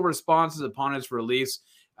critical responses upon its release.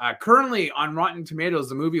 Currently on Rotten Tomatoes,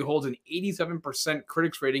 the movie holds an 87%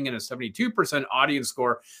 critics rating and a 72% audience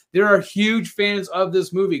score. There are huge fans of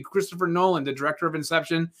this movie. Christopher Nolan, the director of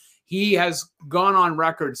Inception, he has gone on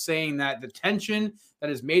record saying that the tension that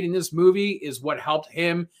is made in this movie is what helped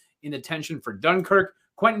him in the tension for Dunkirk.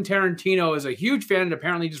 Quentin Tarantino is a huge fan and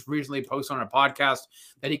apparently just recently posted on a podcast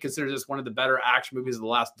that he considers this one of the better action movies of the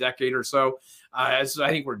last decade or so. As I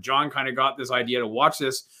think where John kind of got this idea to watch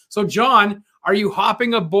this. So, John, are you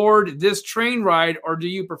hopping aboard this train ride, or do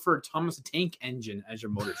you prefer Thomas the Tank Engine as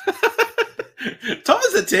your motor?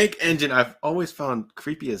 Thomas the Tank Engine, I've always found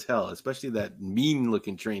creepy as hell, especially that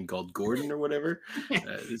mean-looking train called Gordon or whatever.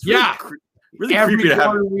 It's really every creepy to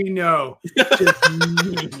have. We know,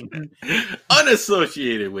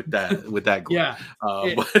 unassociated with that Gordon. Yeah,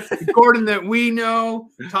 the Gordon that we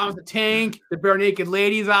know, Thomas the Tank, the Bare Naked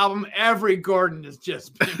Ladies album. Every Gordon is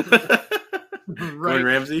just right. Gordon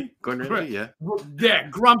Ramsay, yeah. Yeah,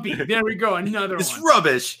 Grumpy. There we go, another it's one.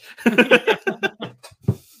 Rubbish.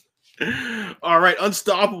 All right,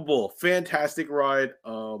 Unstoppable, fantastic ride.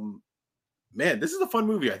 Man, this is a fun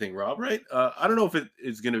movie, I think, Rob, right? I don't know if it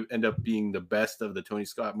is going to end up being the best of the Tony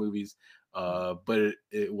Scott movies, but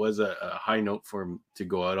it was a high note for him to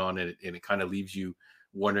go out on, and it kind of leaves you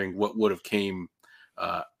wondering what would have came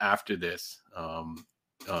after this,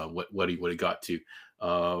 what he got to.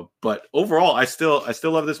 But overall, I still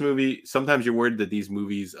love this movie. Sometimes you're worried that these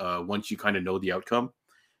movies, once you kind of know the outcome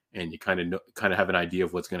and you kind of have an idea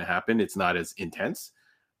of what's going to happen, it's not as intense.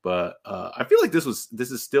 But I feel like this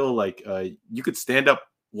is still like you could stand up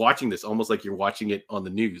watching this almost like you're watching it on the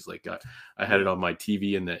news. Like I had it on my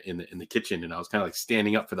TV in the kitchen, and I was kind of like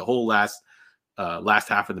standing up for the whole last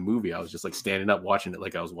half of the movie. I was just like standing up watching it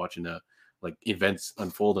like I was watching like events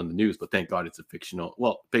unfold on the news. But thank God it's a fictional,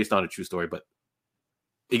 well, based on a true story, but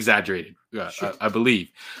exaggerated, sure. I believe.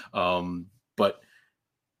 But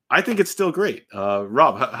I think it's still great.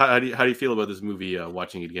 Rob, how do you feel about this movie?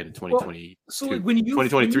 Watching it again in 2020, well, so when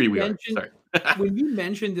 2023, when you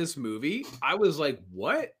mentioned this movie, I was like,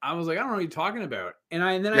 "What?" I was like, "I don't know what you're talking about."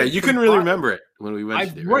 And then you couldn't really remember it when we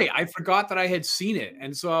went. Right, I forgot that I had seen it,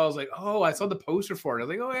 and so I was like, "Oh, I saw the poster for it." I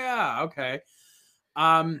was like, "Oh yeah, okay."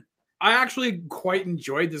 I actually quite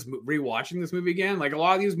enjoyed this rewatching this movie again. Like a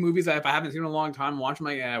lot of these movies, if I haven't seen in a long time, watch them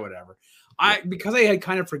like, whatever. Because I had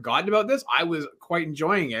kind of forgotten about this, I was quite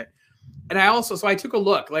enjoying it. And I took a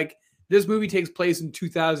look. Like this movie takes place in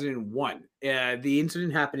 2001. The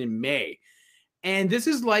incident happened in May. And this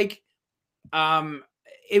is like,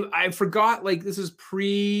 I forgot, like this is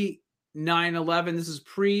pre 9/11. This is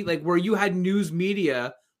pre like where you had news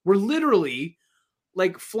media were literally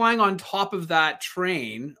like flying on top of that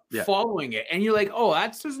train, following it. And you're like, oh,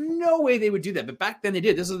 there's no way they would do that. But back then they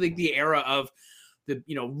did. This is like the era of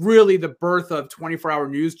really the birth of 24-hour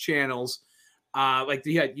news channels. Like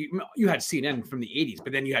you had CNN from the 80s,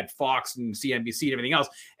 but then you had Fox and CNBC and everything else.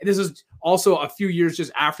 And this is also a few years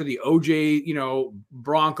just after the OJ,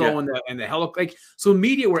 Bronco and the helicopter. Like, so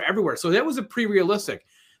media were everywhere. So that was a pre-realistic.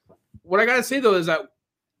 What I got to say though, is that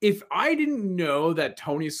if I didn't know that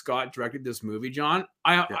Tony Scott directed this movie, John,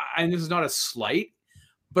 and this is not a slight,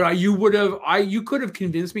 but you could have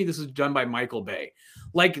convinced me this is done by Michael Bay.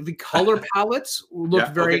 Like the color palettes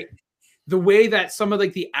look the way that some of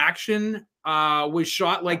like the action was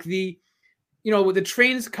shot, like with the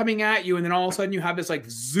trains coming at you, and then all of a sudden you have this like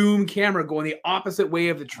zoom camera going the opposite way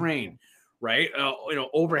of the train, right?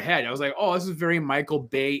 Overhead. I was like, oh, this is very Michael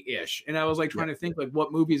Bay-ish. And I was like trying to think like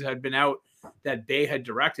what movies had been out that Bay had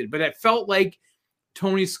directed, but it felt like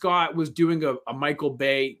Tony Scott was doing a Michael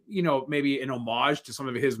Bay, maybe an homage to some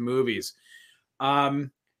of his movies.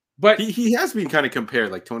 But he has been kind of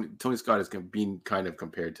compared, like Tony Scott has been kind of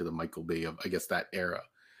compared to the Michael Bay of, I guess, that era.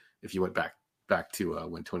 If you went back to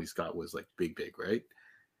when Tony Scott was like big, right?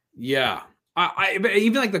 Yeah. But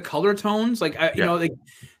even like the color tones, like, like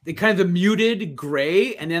the kind of the muted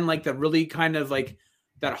gray, and then like the really kind of like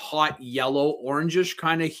that hot yellow orangish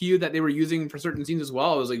kind of hue that they were using for certain scenes as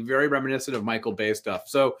well. It was like very reminiscent of Michael Bay stuff.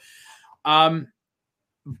 So,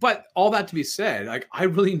 but all that to be said, like I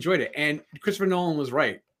really enjoyed it, and Christopher Nolan was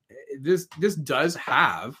right. This does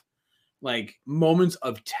have like moments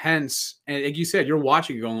of tense, and like you said, you're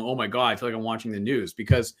watching it going, oh my God, I feel like I'm watching the news,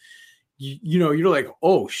 because you're like,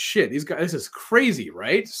 oh shit, these guys, this is crazy,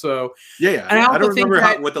 right? So yeah. And I don't remember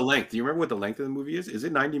what the length. Do you remember what the length of the movie is? Is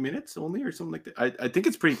it 90 minutes only or something like that? I think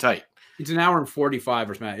it's pretty tight. It's an hour and 45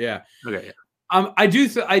 or something. Yeah. Okay. Yeah. I do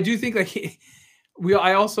think like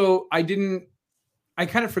I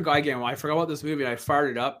kind of forgot again. I forgot about this movie. I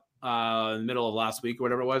fired it up in the middle of last week or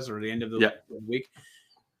whatever it was, or the end of the week.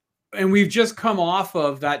 And we've just come off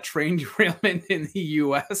of that train derailment in the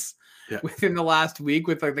US within the last week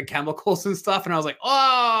with like the chemicals and stuff. And I was like,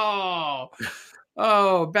 oh,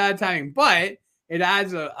 bad timing. But it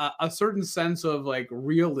adds a certain sense of like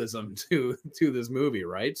realism to this movie,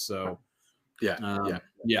 right? So yeah.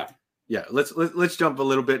 Let's jump a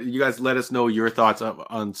little bit. You guys let us know your thoughts on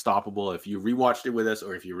Unstoppable, if you rewatched it with us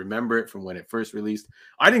or if you remember it from when it first released.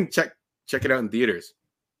 I didn't check it out in theaters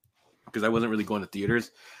because I wasn't really going to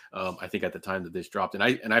theaters. I think at the time that this dropped, and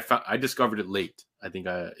I discovered it late. I think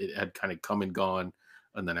it had kind of come and gone,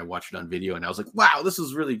 and then I watched it on video, and I was like, wow, this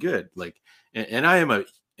is really good. Like, and I'm a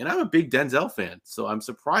big Denzel fan, so I'm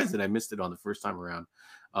surprised that I missed it on the first time around.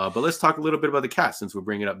 But let's talk a little bit about the cast since we're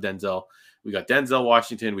bringing up Denzel. We got Denzel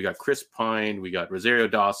Washington, we got Chris Pine, we got Rosario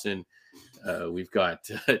Dawson, we've got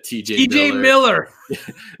TJ Miller.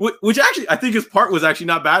 Which actually I think his part was actually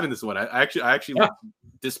not bad in this one. I actually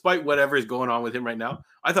despite whatever is going on with him right now,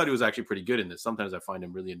 I thought he was actually pretty good in this. Sometimes I find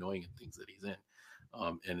him really annoying in things that he's in.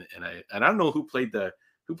 And I don't know who played the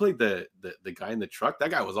guy in the truck.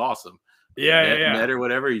 That guy was awesome. Ned or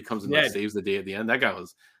whatever. He comes and saves the day at the end. That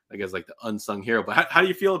guy's like the unsung hero. But how do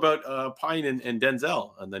you feel about Pine and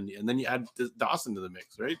Denzel? And then you add Dawson to the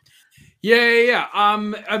mix, right? Yeah. I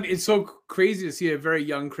mean, it's so crazy to see a very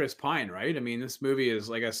young Chris Pine, right? I mean, this movie is,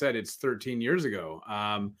 like I said, it's 13 years ago.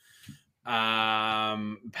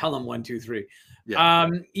 Pelham 1, 2, 3. I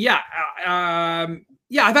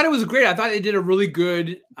thought it was great. I thought they did a really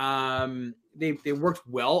good. They worked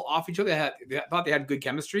well off each other. I thought they had good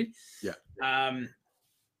chemistry. Yeah.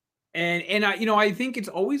 And I think it's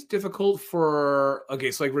always difficult for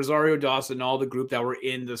so like Rosario Dawson and all the group that were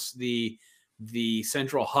in the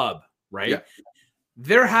central hub, right? Yeah.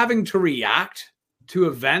 They're having to react to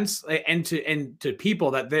events and to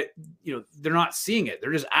people that they're not seeing it.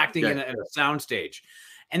 They're just acting in a sound stage,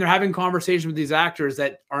 and they're having conversations with these actors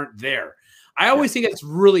that aren't there. I always think it's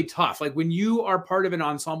really tough. Like when you are part of an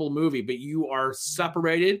ensemble movie, but you are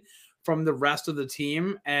separated from the rest of the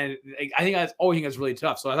team. And I think that's really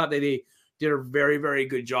tough. So I thought they did a very, very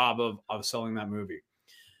good job of selling that movie.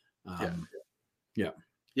 I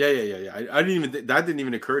didn't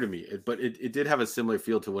even occur to me, but it did have a similar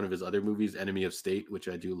feel to one of his other movies, Enemy of State, which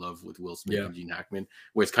I do love with Will Smith and Gene Hackman,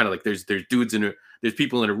 where it's kind of like there's dudes there's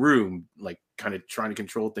people in a room like kind of trying to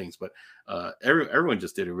control things, but everyone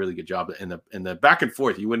just did a really good job. And the back and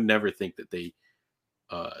forth, you would never think that they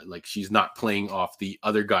like she's not playing off the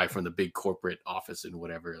other guy from the big corporate office and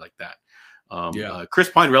whatever like that. Chris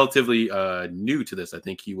Pine, relatively new to this. I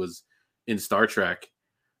think he was in Star Trek.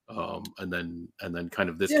 And then kind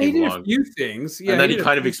of this came along. A few things, and then he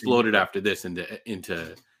kind of exploded after this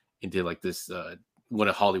into like this one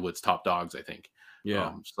of Hollywood's top dogs, I think.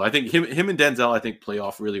 So I think him and Denzel, I think, play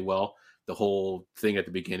off really well. The whole thing at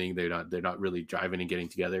the beginning, they're not really driving and getting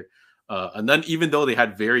together. And then even though they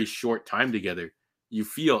had very short time together, you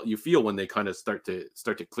feel when they kind of start to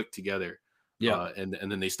click together. And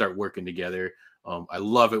then they start working together. I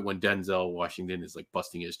love it when Denzel Washington is like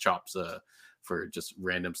busting his chops for just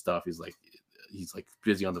random stuff. He's like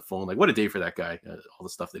busy on the phone. Like, what a day for that guy, all the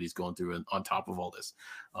stuff that he's going through and on top of all this.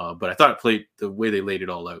 But I thought the way they laid it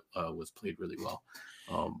all out was played really well.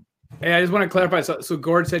 Hey, I just want to clarify. So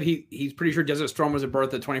Gord said he's pretty sure Desert Storm was a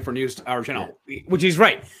birth at 24 News Hour Channel, which he's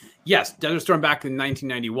right. Yes, Desert Storm back in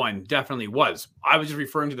 1991 definitely was. I was just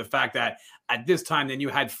referring to the fact that at this time, then you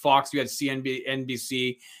had Fox, you had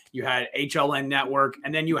NBC, you had HLN Network,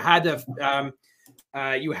 and then you had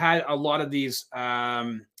you had a lot of these.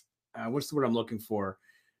 What's the word I'm looking for?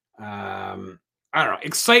 I don't know.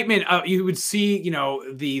 Excitement. You would see,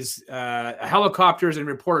 these helicopters and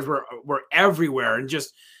reporters were everywhere, and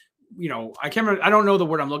just, I can't remember. I don't know the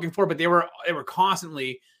word I'm looking for, but they were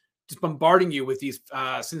constantly just bombarding you with these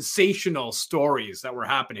sensational stories that were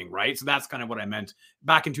happening. Right. So that's kind of what I meant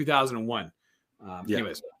back in 2001.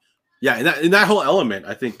 Anyways. Yeah, in that whole element,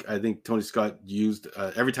 I think Tony Scott used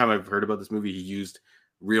every time I've heard about this movie, he used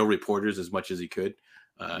real reporters as much as he could.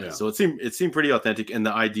 So it seemed pretty authentic, and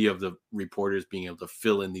the idea of the reporters being able to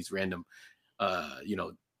fill in these random,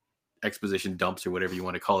 exposition dumps or whatever you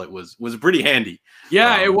want to call it was pretty handy.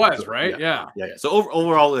 It was right. Yeah. So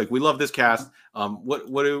overall, like, we love this cast.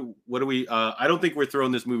 What do we? I don't think we're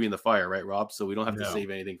throwing this movie in the fire, right, Rob? So we don't have to save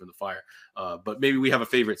anything from the fire. But maybe we have a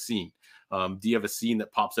favorite scene. Do you have a scene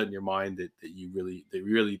that pops out in your mind that you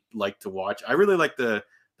really like to watch? I really like the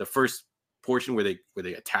first portion where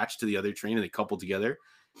they attach to the other train and they couple together,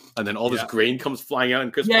 and then all this grain comes flying out,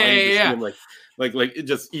 and Chris Pine see him like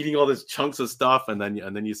just eating all this chunks of stuff, and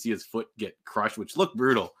then you see his foot get crushed, which looked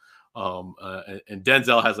brutal. And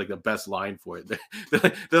Denzel has like the best line for it.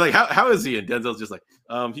 They're like, how is he? And Denzel's just like,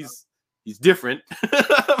 he's different.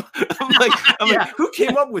 I'm like, who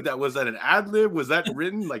came up with that? Was that an ad lib? Was that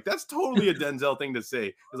written? Like, that's totally a Denzel thing to say.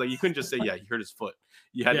 It's like, you couldn't just say, yeah, he hurt his foot.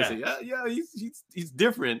 You had to say, yeah, he's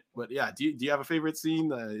different. But yeah, do you have a favorite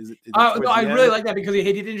scene? Is it no, I really like that because he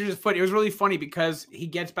injured his foot. It was really funny because he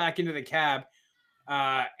gets back into the cab,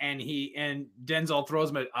 and Denzel throws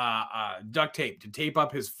him a duct tape to tape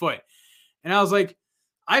up his foot. And I was like,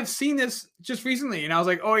 I've seen this just recently. And I was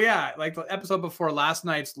like, oh yeah, like the episode before last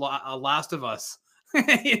night's Last of Us.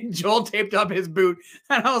 Joel taped up his boot.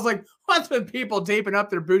 And I was like, what's with people taping up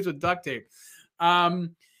their boots with duct tape?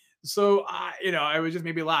 So it was just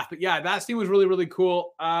made me laugh. But yeah, that scene was really, really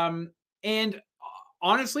cool. And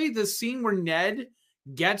honestly, the scene where Ned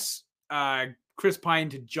gets Chris Pine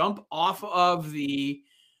to jump off of the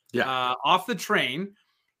train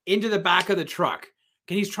into the back of the truck,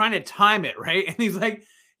 and he's trying to time it, right? And he's like,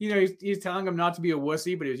 he's telling him not to be a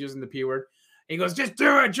wussy, but he was using the P word. He goes, just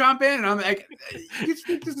do it, jump in. And I'm like,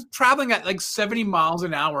 he's traveling at like 70 miles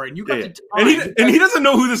an hour, and you got the time. And he doesn't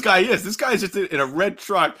know who this guy is. This guy is just in a red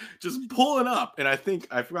truck, just pulling up. And I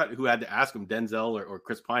forgot who had to ask him, Denzel or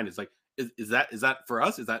Chris Pine. It's like, is that for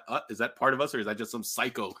us? Is that part of us, or is that just some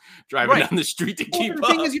psycho driving down the street to keep up? The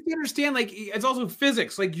thing is, you can understand, like, it's also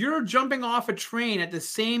physics. Like, you're jumping off a train at the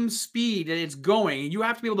same speed that it's going, and you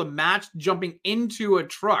have to be able to match jumping into a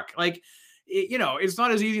truck. Like, it's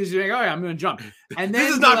not as easy as you're like, oh yeah, I'm going to jump. And then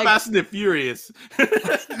this is not Fast and the Furious.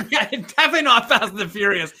 Yeah, definitely not Fast and the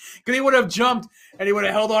Furious. Because he would have jumped and he would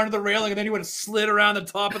have held onto the railing, and then he would have slid around the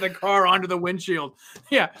top of the car onto the windshield.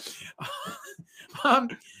 Yeah.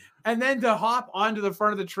 And then to hop onto the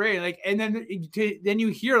front of the train, like, and then you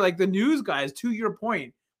hear like the news guys, to your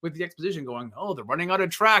point, with the exposition going, oh, they're running out of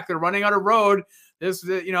track, they're running out of road. This,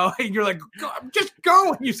 and you're like, just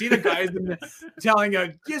go. And you see the guys telling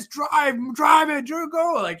you, just drive it,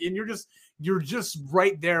 go. Like, and you're just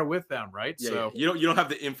right there with them, right? Yeah, so you don't have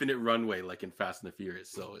the infinite runway like in Fast and the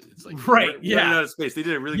Furious. So it's like running out of space. They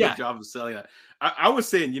did a really good job of selling that. I was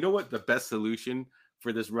saying, you know what, the best solution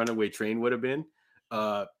for this runaway train would have been?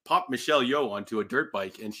 Pop Michelle Yeoh onto a dirt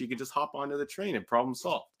bike, and she could just hop onto the train and problem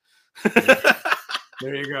solved.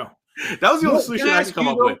 There you go. That was the only solution I could come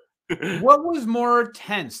up with. What was more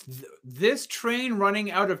tense, this train running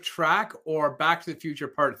out of track or Back to the Future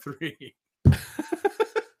Part 3?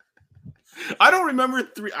 I don't remember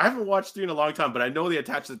 3. I haven't watched 3 in a long time, but I know they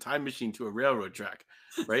attach the time machine to a railroad track,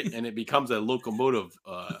 right? And it becomes a locomotive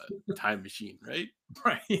time machine, right?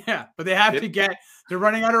 Right, yeah. But they have they're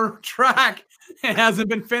running out of track. It hasn't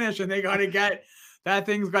been finished, and that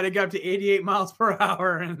thing's got to get up to 88 miles per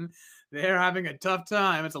hour, and they're having a tough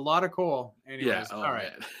time. It's a lot of coal. Anyways, all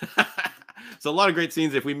right. So a lot of great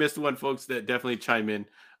scenes. If we missed one, folks, that definitely chime in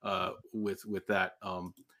with that.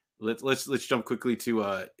 Let's jump quickly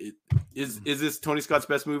to is this Tony Scott's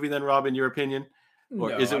best movie then, Rob, in your opinion?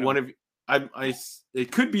 Or is it one of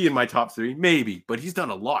it could be in my top 3, maybe, but he's done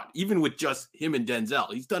a lot, even with just him and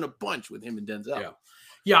Denzel. He's done a bunch with him and Denzel.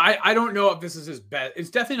 Yeah, I don't know if this is his best. It's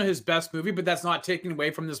definitely not his best movie, but that's not taken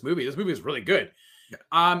away from this movie. This movie is really good.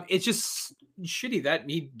 Yeah. It's just shitty that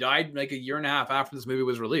he died like a year and a half after this movie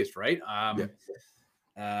was released, right?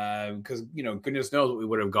 Because goodness knows what we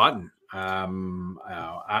would have gotten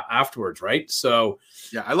afterwards, right? So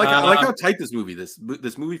yeah, I like how tight this movie.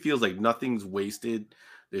 This movie feels like nothing's wasted.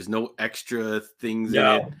 There's no extra things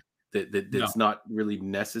in it that's not really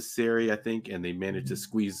necessary, I think, and they managed to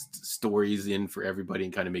squeeze stories in for everybody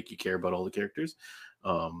and kind of make you care about all the characters.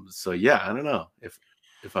 So yeah, I don't know if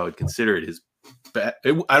I would consider it his. I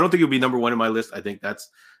don't think it would be number 1 in my list. I think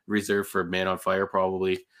that's reserved for Man on Fire,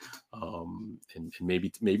 probably, and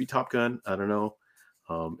maybe Top Gun. I don't know.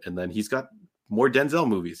 And then he's got more Denzel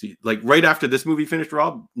movies. Like right after this movie finished,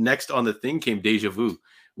 Rob, next on the thing came Deja Vu,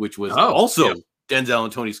 which was also Denzel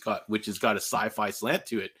and Tony Scott, which has got a sci-fi slant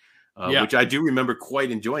to it, which I do remember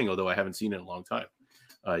quite enjoying, although I haven't seen it in a long time.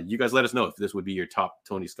 You guys let us know if this would be your top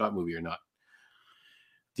Tony Scott movie or not.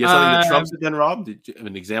 Do you have something that trumps it then, Rob? Did you have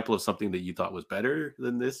an example of something that you thought was better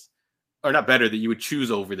than this? Or not better, that you would choose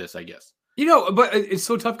over this, I guess. But it's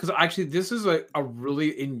so tough because actually this is a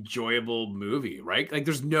really enjoyable movie, right? Like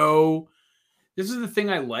this is the thing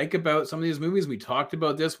I like about some of these movies. We talked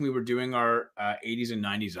about this when we were doing our 80s and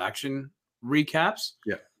 90s action recaps.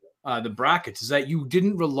 Yeah. The brackets is that you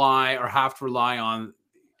didn't rely or have to rely on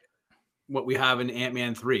what we have in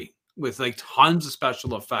Ant-Man 3 with like tons of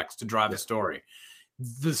special effects to drive the story.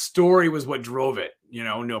 The story was what drove it, you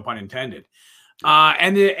know, no pun intended.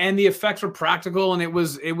 And the effects were practical, and it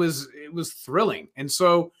was thrilling. And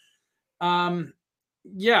so,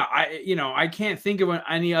 yeah, I can't think of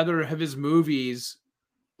any other of his movies.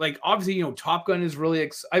 Like, obviously, you know, Top Gun is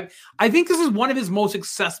really, I think this is one of his most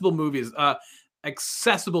accessible movies,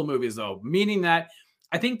 though, meaning that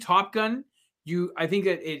I think Top Gun, I think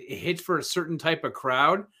it hits for a certain type of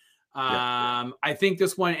crowd. I think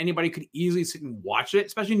this one, anybody could easily sit and watch it,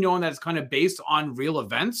 especially knowing that it's kind of based on real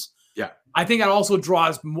events. Yeah. I think that also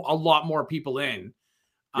draws a lot more people in.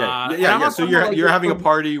 So you're having a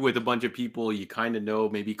party with a bunch of people you kind of know,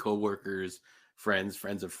 maybe coworkers, friends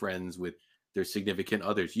of friends with their significant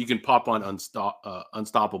others. You can pop on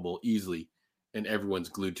Unstoppable easily, and everyone's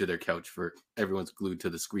glued to their couch everyone's glued to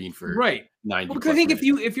the screen for 90. Well, because I think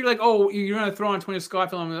minutes. if you're like, oh, you're gonna throw on Tony Scott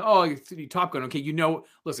film, Top Gun, okay,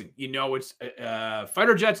 it's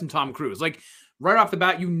fighter jets and Tom Cruise, like. Right off the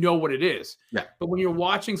bat, you know what it is. Yeah. But when you're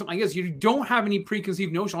watching something like this, you don't have any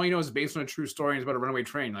preconceived notion. All you know is based on a true story and it's about a runaway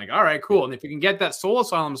train. Like, all right, cool. And if you can get that Soul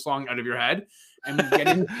Asylum song out of your head and get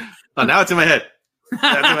in. Now it's in my head.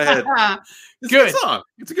 That's in my head. It's good. A good song.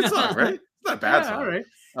 It's a good song, right? It's not a bad song. All right.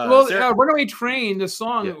 Runaway Train, the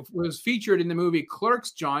song was featured in the movie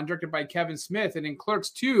Clerks, John, directed by Kevin Smith. And in Clerks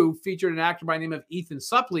 2, featured an actor by the name of Ethan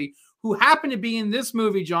Suplee, who happened to be in this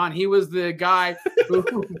movie, John. He was the guy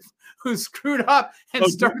who screwed up and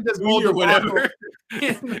started this whole or whatever.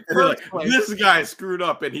 This guy screwed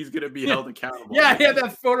up and he's going to be held accountable. Yeah, he had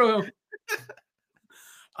that photo.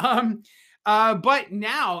 But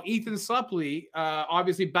now Ethan Suplee,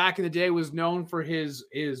 obviously back in the day, was known for his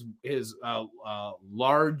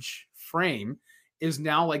large frame. Is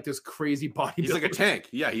now like this crazy body. He's like a tank.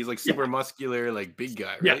 Yeah, he's like super muscular, like big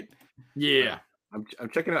guy, right? Yeah. I'm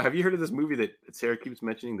checking out. Have you heard of this movie that Sarah keeps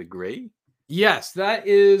mentioning, The Gray? Yes, that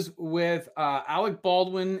is with Alec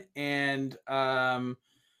Baldwin and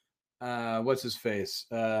what's his face?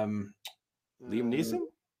 Liam Neeson?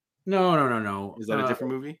 No. Is that a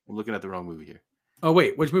different movie? I'm looking at the wrong movie here. Oh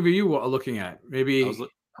wait, which movie are you looking at? Maybe I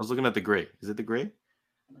was looking at The Gray. Is it The Gray?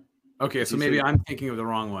 Okay, so maybe I'm thinking of the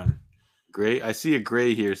wrong one. Gray. I see a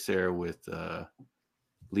Gray here, Sarah, with Liam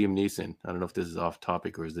Neeson. I don't know if this is off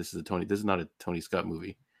topic or this is not a Tony Scott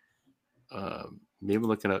movie. Maybe I'm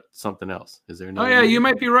looking at something else. Is there another movie? You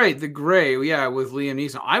might be right. The Gray, with Liam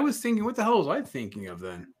Neeson. I was thinking, what the hell was I thinking of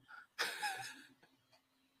then?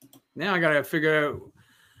 Now I gotta figure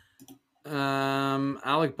out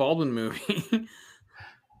Alec Baldwin movie.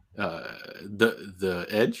 The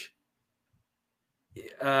Edge.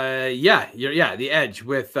 The Edge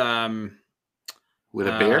with a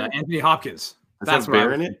bear, Anthony Hopkins. That's a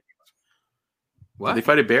bear in it. What? Do they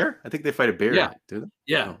fight a bear? I think they fight a bear. Yeah. Do they?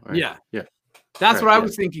 Yeah. Oh, right. Yeah. That's what I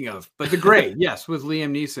was thinking of. But The Gray, yes, with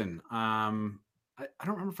Liam Neeson. I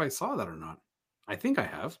don't remember if I saw that or not. I think I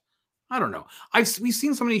have. I don't know. We've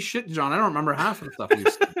seen so many shit, John. I don't remember half of the stuff we've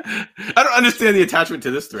seen. I don't understand the attachment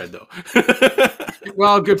to this thread, though.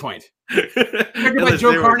 Well, good point. By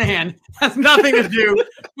Joe Carnahan has nothing to do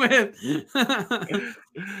with.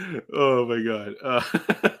 Oh my god.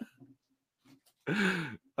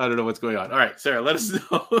 I don't know what's going on. All right, Sarah, let us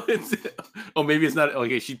know. Maybe it's not.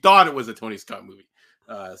 Okay, she thought it was a Tony Scott movie.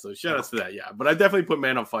 So shout outs to that. Yeah, but I definitely put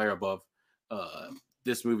Man on Fire above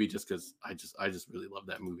this movie just because I just really love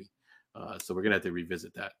that movie. So we're gonna have to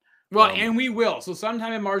revisit that. Well, and we will. So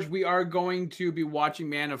sometime in March, we are going to be watching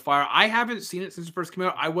Man on Fire. I haven't seen it since it first came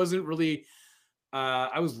out. I wasn't really.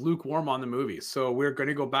 I was lukewarm on the movie, so we're going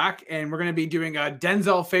to go back and we're going to be doing a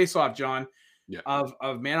Denzel face-off, John. Yeah.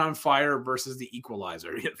 Of Man on Fire versus The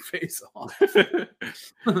Equalizer. Face Off.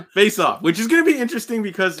 Face Off, which is going to be interesting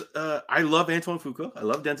because I love Antoine Fuqua. I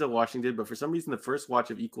love Denzel Washington, but for some reason, the first watch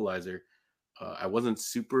of Equalizer, I wasn't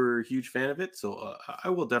super huge fan of it. So I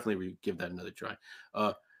will definitely give that another try.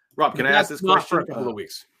 Rob, can I ask this question? For a couple of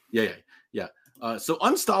weeks. Yeah. So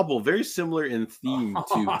Unstoppable, very similar in theme to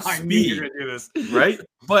Speed. I knew you were going to do this. Right?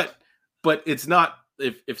 But it's not.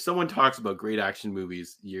 If someone talks about great action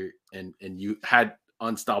movies, and you had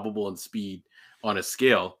Unstoppable and Speed on a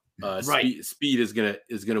scale, Speed is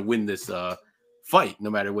gonna win this fight no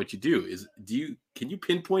matter what you do. Can you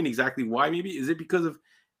pinpoint exactly why? Maybe is it because of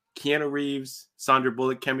Keanu Reeves, Sandra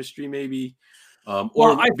Bullock chemistry, maybe,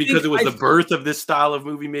 because it was the birth of this style of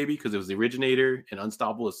movie, maybe because it was the originator, and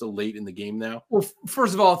Unstoppable is so late in the game now. Well,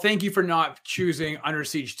 first of all, thank you for not choosing Under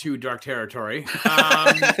Siege 2: Dark Territory.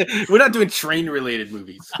 We're not doing train related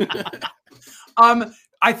movies.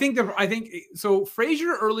 I think so.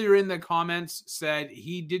 Fraser earlier in the comments said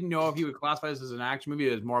he didn't know if he would classify this as an action movie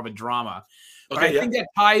or as more of a drama. But I think that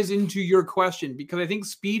ties into your question because I think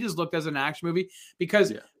Speed is looked as an action movie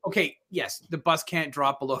because, okay, yes, the bus can't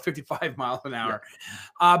drop below 55 miles an hour.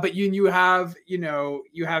 But you have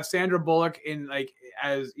Sandra Bullock in like,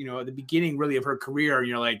 as you know, at the beginning really of her career,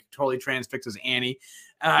 like totally transfixed as Annie.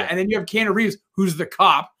 And then you have Keanu Reeves, who's the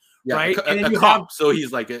cop. Yeah, right, and then you cop, so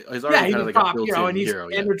he's like he's already kind of like cop, a built-in hero.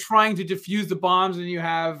 And they're trying to defuse the bombs, and you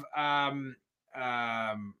have oh,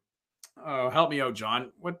 help me out,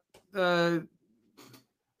 John. What the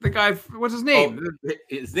guy? What's his name? Oh,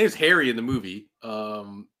 his name's Harry in the movie.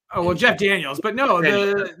 Oh well, Jeff Daniels, but no,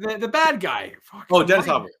 the bad guy. Oh, Dennis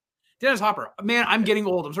Hopper. Dennis Hopper. Man, I'm getting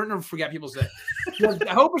old. I'm starting to forget people's names.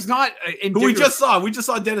 I hope it's not. Who we just saw. We just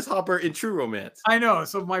saw Dennis Hopper in True Romance. I know.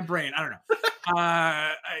 So my brain, I don't know.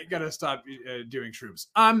 I gotta stop doing shrooms.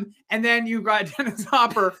 And then you got Dennis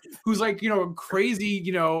Hopper, who's like, a crazy,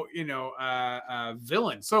 villain.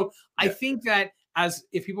 So I think that as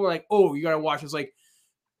if people are like, oh, you gotta watch, it's like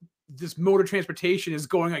this mode of transportation is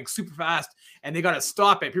going like super fast, and they gotta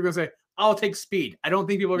stop it. People are gonna say, I'll take Speed. I don't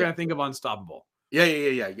think people are gonna think of Unstoppable.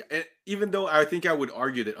 Yeah. And even though I think I would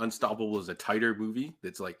argue that Unstoppable is a tighter movie,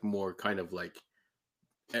 that's like more kind of like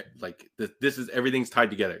this is everything's tied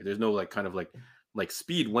together. There's no like kind of like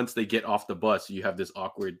Speed. Once they get off the bus, you have this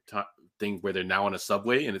awkward thing where they're now on a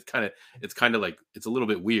subway, and it's kind of like it's a little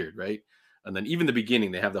bit weird, right? And then even the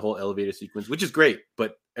beginning, they have the whole elevator sequence, which is great,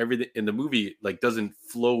 but everything in the movie like doesn't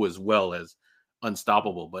flow as well as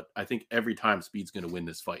Unstoppable. But I think every time Speed's going to win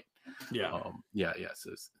this fight. So,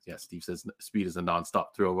 Steve says Speed is a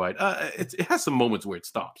nonstop thrill ride. It has some moments where it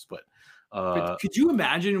stops, but could you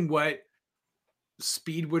imagine what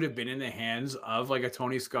Speed would have been in the hands of like a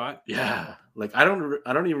Tony Scott? Yeah, like I don't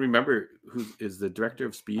even remember who is the director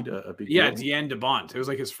of Speed. A big Diane DeBont. It was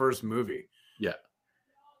like his first movie. Yeah,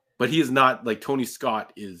 but he is not like Tony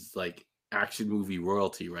Scott is like action movie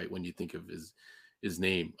royalty, right? When you think of his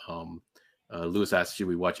name. Lewis asked, should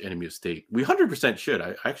we watch Enemy of State? We 100% should.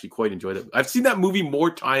 I actually quite enjoyed it. I've seen that movie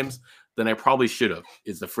more times than I probably should have,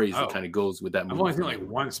 is the phrase that kind of goes with that movie. I've only seen like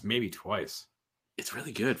once, maybe twice. It's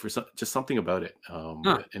really good for just something about it.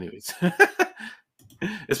 But anyways,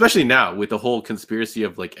 especially now with the whole conspiracy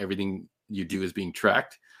of like everything you do is being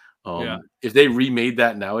tracked. If they remade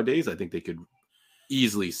that nowadays, I think they could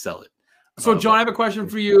easily sell it. So, John, I have a question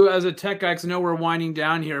for you as a tech guy, because I know we're winding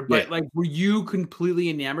down here, but like, were you completely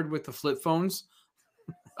enamored with the flip phones?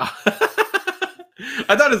 I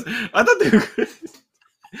thought they were good.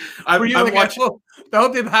 I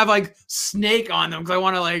hope they have like Snake on them because I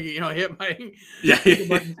want to like hit my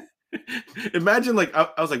Imagine like I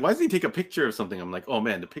was like, why doesn't he take a picture of something? I'm like, oh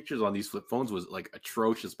man, the pictures on these flip phones was like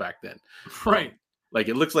atrocious back then. Right. Like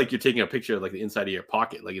it looks like you're taking a picture of like the inside of your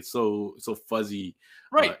pocket. Like it's so fuzzy.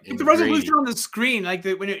 Right. The resolution on the screen, like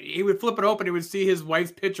when he would flip it open, he would see his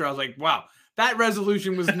wife's picture. I was like, wow, that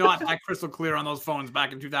resolution was not that crystal clear on those phones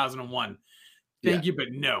back in 2001. Thank you,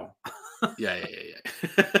 but no. Yeah.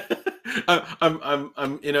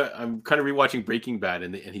 I'm kind of rewatching Breaking Bad,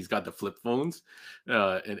 and he's got the flip phones,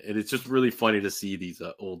 and it's just really funny to see these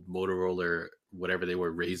old Motorola, whatever they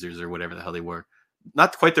were, Razors or whatever the hell they were.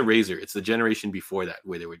 Not quite the Razor. It's the generation before that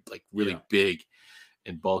where they were like really big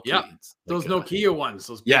and bulky. Yeah, like, those Nokia ones.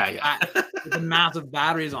 Those big with the massive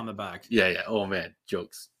batteries on the back. Yeah. Oh man,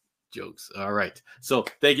 jokes. All right. So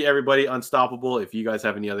thank you, everybody. Unstoppable. If you guys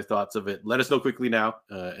have any other thoughts of it, let us know quickly now,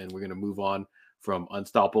 and we're gonna move on from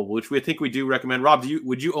Unstoppable, which we think we do recommend. Rob,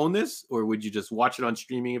 would you own this, or would you just watch it on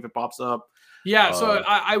streaming if it pops up? Yeah, so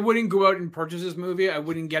I wouldn't go out and purchase this movie. I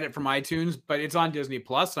wouldn't get it from iTunes, but it's on Disney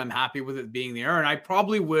Plus. I'm happy with it being there, and I'll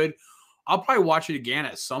probably watch it again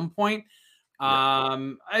at some point.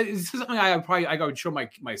 It's something I would show my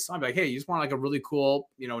son, like, hey, you just want like a really cool,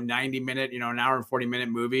 90-minute, an hour and 40-minute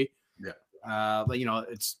movie. Yeah.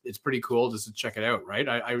 It's pretty cool just to check it out, right?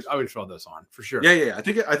 I would throw this on for sure. Yeah. I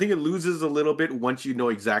think it loses a little bit once you know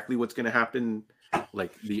exactly what's going to happen,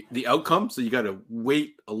 like the outcome. So you got to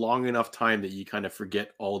wait a long enough time that you kind of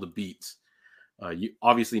forget all the beats. You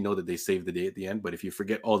obviously know that they saved the day at the end, but if you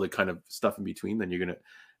forget all the kind of stuff in between, then you're going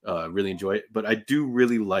to really enjoy it. But I do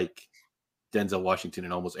really like Denzel Washington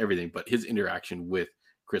and almost everything, but his interaction with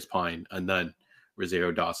Chris Pine and then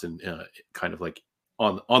Rosario Dawson, kind of like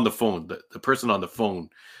on the phone, the person on the phone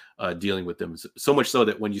dealing with them, so much so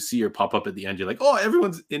that when you see her pop up at the end, you're like, oh,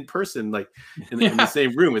 everyone's in person, like in the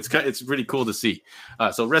same room. It's pretty cool to see.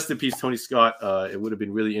 So rest in peace, Tony Scott. It would have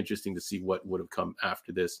been really interesting to see what would have come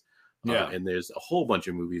after this. And there's a whole bunch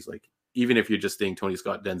of movies, like even if you're just saying Tony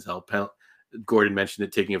Scott, Denzel, Gordon mentioned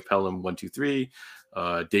it, Taking of Pelham 1, 2, 3.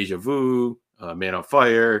 Deja Vu, Man on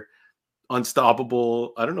Fire,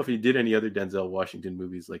 Unstoppable. I don't know if he did any other Denzel Washington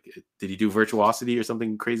movies. Like, did he do Virtuosity or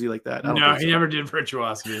something crazy like that? I don't No, think he so. never did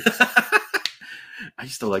Virtuosity. I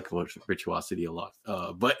used to like Virtuosity a lot.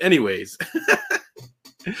 But anyways,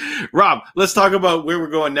 Rob, let's talk about where we're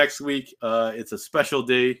going next week. It's a special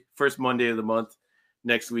day, first Monday of the month.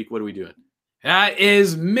 Next week, what are we doing? That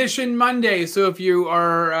is Mission Monday. So if you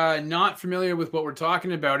are not familiar with what we're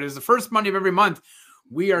talking about, it is the first Monday of every month.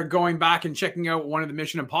 We are going back and checking out one of the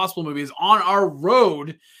Mission Impossible movies on our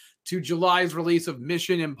road to July's release of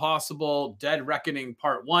Mission Impossible Dead Reckoning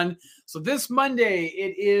Part 1. So this Monday,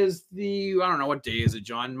 it is I don't know, what day is it,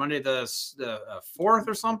 John? Monday the 4th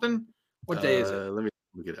or something? What day is it? Let me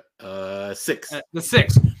look it up. 6th. The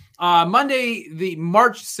 6th. Monday, the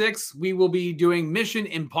March 6th, we will be doing Mission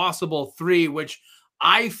Impossible 3, which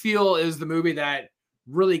I feel is the movie that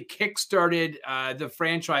really kickstarted the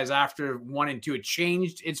franchise after 1 and 2. It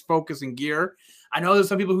changed its focus and gear. I know there's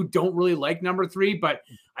some people who don't really like number 3, but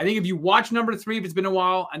I think if you watch number 3, if it's been a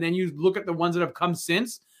while, and then you look at the ones that have come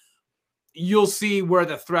since, you'll see where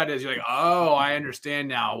the threat is. You're like, oh, I understand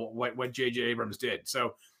now what J.J. Abrams did.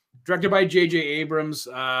 So directed by J.J. Abrams,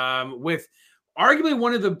 with arguably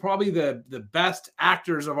one of probably the best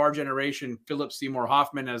actors of our generation, Philip Seymour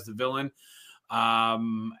Hoffman as the villain.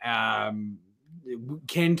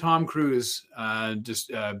 Can Tom Cruise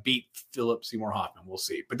just beat Philip Seymour Hoffman? We'll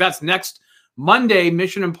see. But that's next Monday,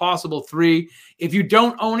 Mission Impossible 3. If you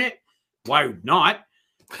don't own it, why not?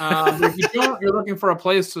 If you don't, you're looking for a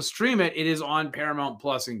place to stream it. It is on Paramount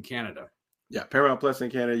Plus in Canada. Yeah, Paramount Plus in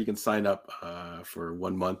Canada. You can sign up for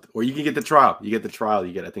 1 month, or you can get the trial. You get the trial.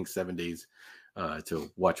 You get, I think, 7 days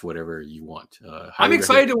to watch whatever you want. I'm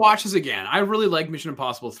excited to watch this again. I really like Mission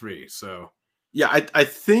Impossible 3. So yeah, I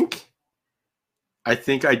think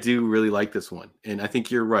I do really like this one, and I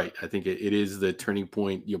think you're right. I think it is the turning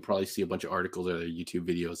point. You'll probably see a bunch of articles or YouTube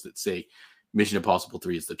videos that say Mission Impossible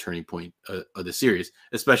 3 is the turning point of the series,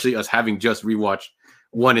 especially us having just rewatched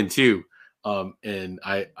 1 and 2. And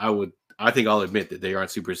I think I'll admit that they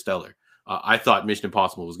aren't super stellar. I thought Mission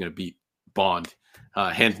Impossible was going to beat Bond,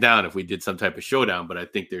 hands down, if we did some type of showdown. But I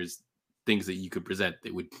think there's things that you could present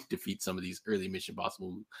that would defeat some of these early Mission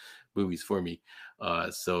Impossible movies for me.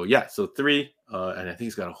 So 3, and I think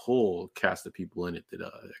it's got a whole cast of people in it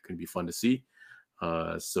that can be fun to see.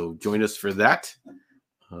 So join us for that.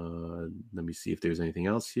 Let me see if there's anything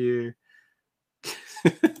else here.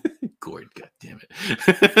 Gord, god damn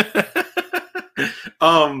it.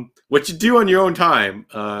 What you do on your own time,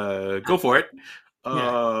 go for it.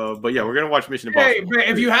 But yeah, we're gonna watch Mission Impossible. Hey,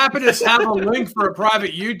 if you happen to have a link for a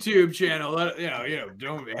private YouTube channel,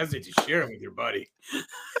 don't hesitate to share it with your buddy.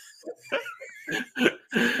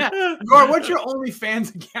 Gord, what's your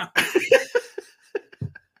OnlyFans account?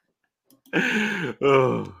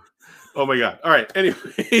 Oh my god. All right. Anyway,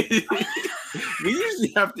 we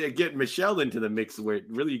usually have to get Michelle into the mix where it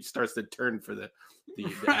really starts to turn for the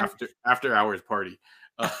after hours party.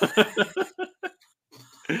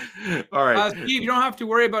 All right. Steve, you don't have to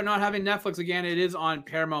worry about not having Netflix again. It is on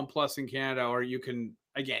Paramount Plus in Canada, or you can,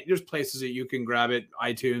 again, there's places that you can grab it,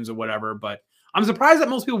 iTunes or whatever. But I'm surprised that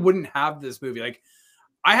most people wouldn't have this movie. Like,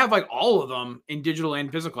 I have like all of them in digital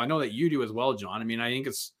and physical. I know that you do as well, John. I mean, I think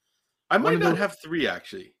I might not have 3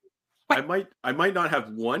 actually. What? I might not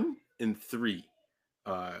have 1 and 3,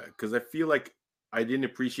 because I feel like I didn't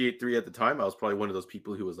appreciate 3 at the time. I was probably one of those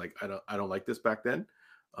people who was like, I don't like this back then.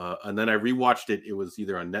 And then I rewatched it. It was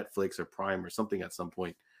either on Netflix or Prime or something at some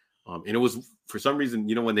point. And it was, for some reason,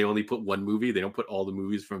 when they only put 1 movie, they don't put all the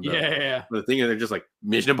movies from the thing, and they're just like,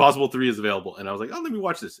 Mission Impossible 3 is available. And I was like, oh, let me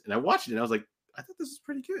watch this. And I watched it, and I was like, I thought this was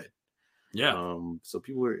pretty good. Yeah. So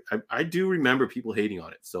people were, I do remember people hating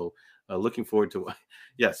on it. So looking forward to,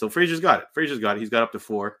 yeah. So Fraser's got it. He's got up to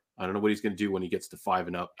 4. I don't know what he's going to do when he gets to 5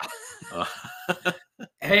 and up.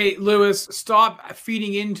 Hey, Lewis, stop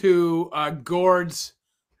feeding into Gord's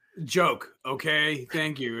joke. Okay.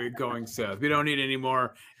 Thank you. Going south. We don't need any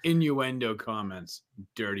more innuendo comments.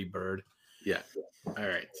 Dirty bird. Yeah. All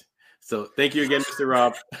right. So thank you again, Mr.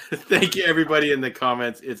 Rob. Thank you, everybody in the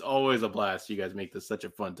comments. It's always a blast. You guys make this such a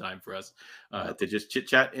fun time for us to just chit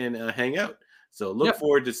chat and hang out. So look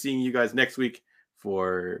forward to seeing you guys next week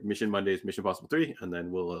for Mission Mondays, Mission Impossible 3, and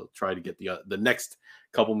then we'll try to get the next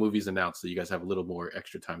couple movies announced so you guys have a little more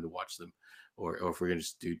extra time to watch them, or if we're gonna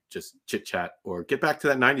just do chit chat or get back to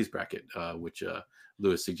that 90s bracket, which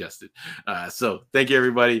Lewis suggested. So thank you,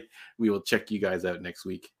 everybody. We will check you guys out next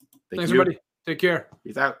week. Thanks, everybody. Take care.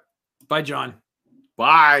 Peace out. Bye, John.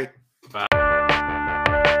 Bye.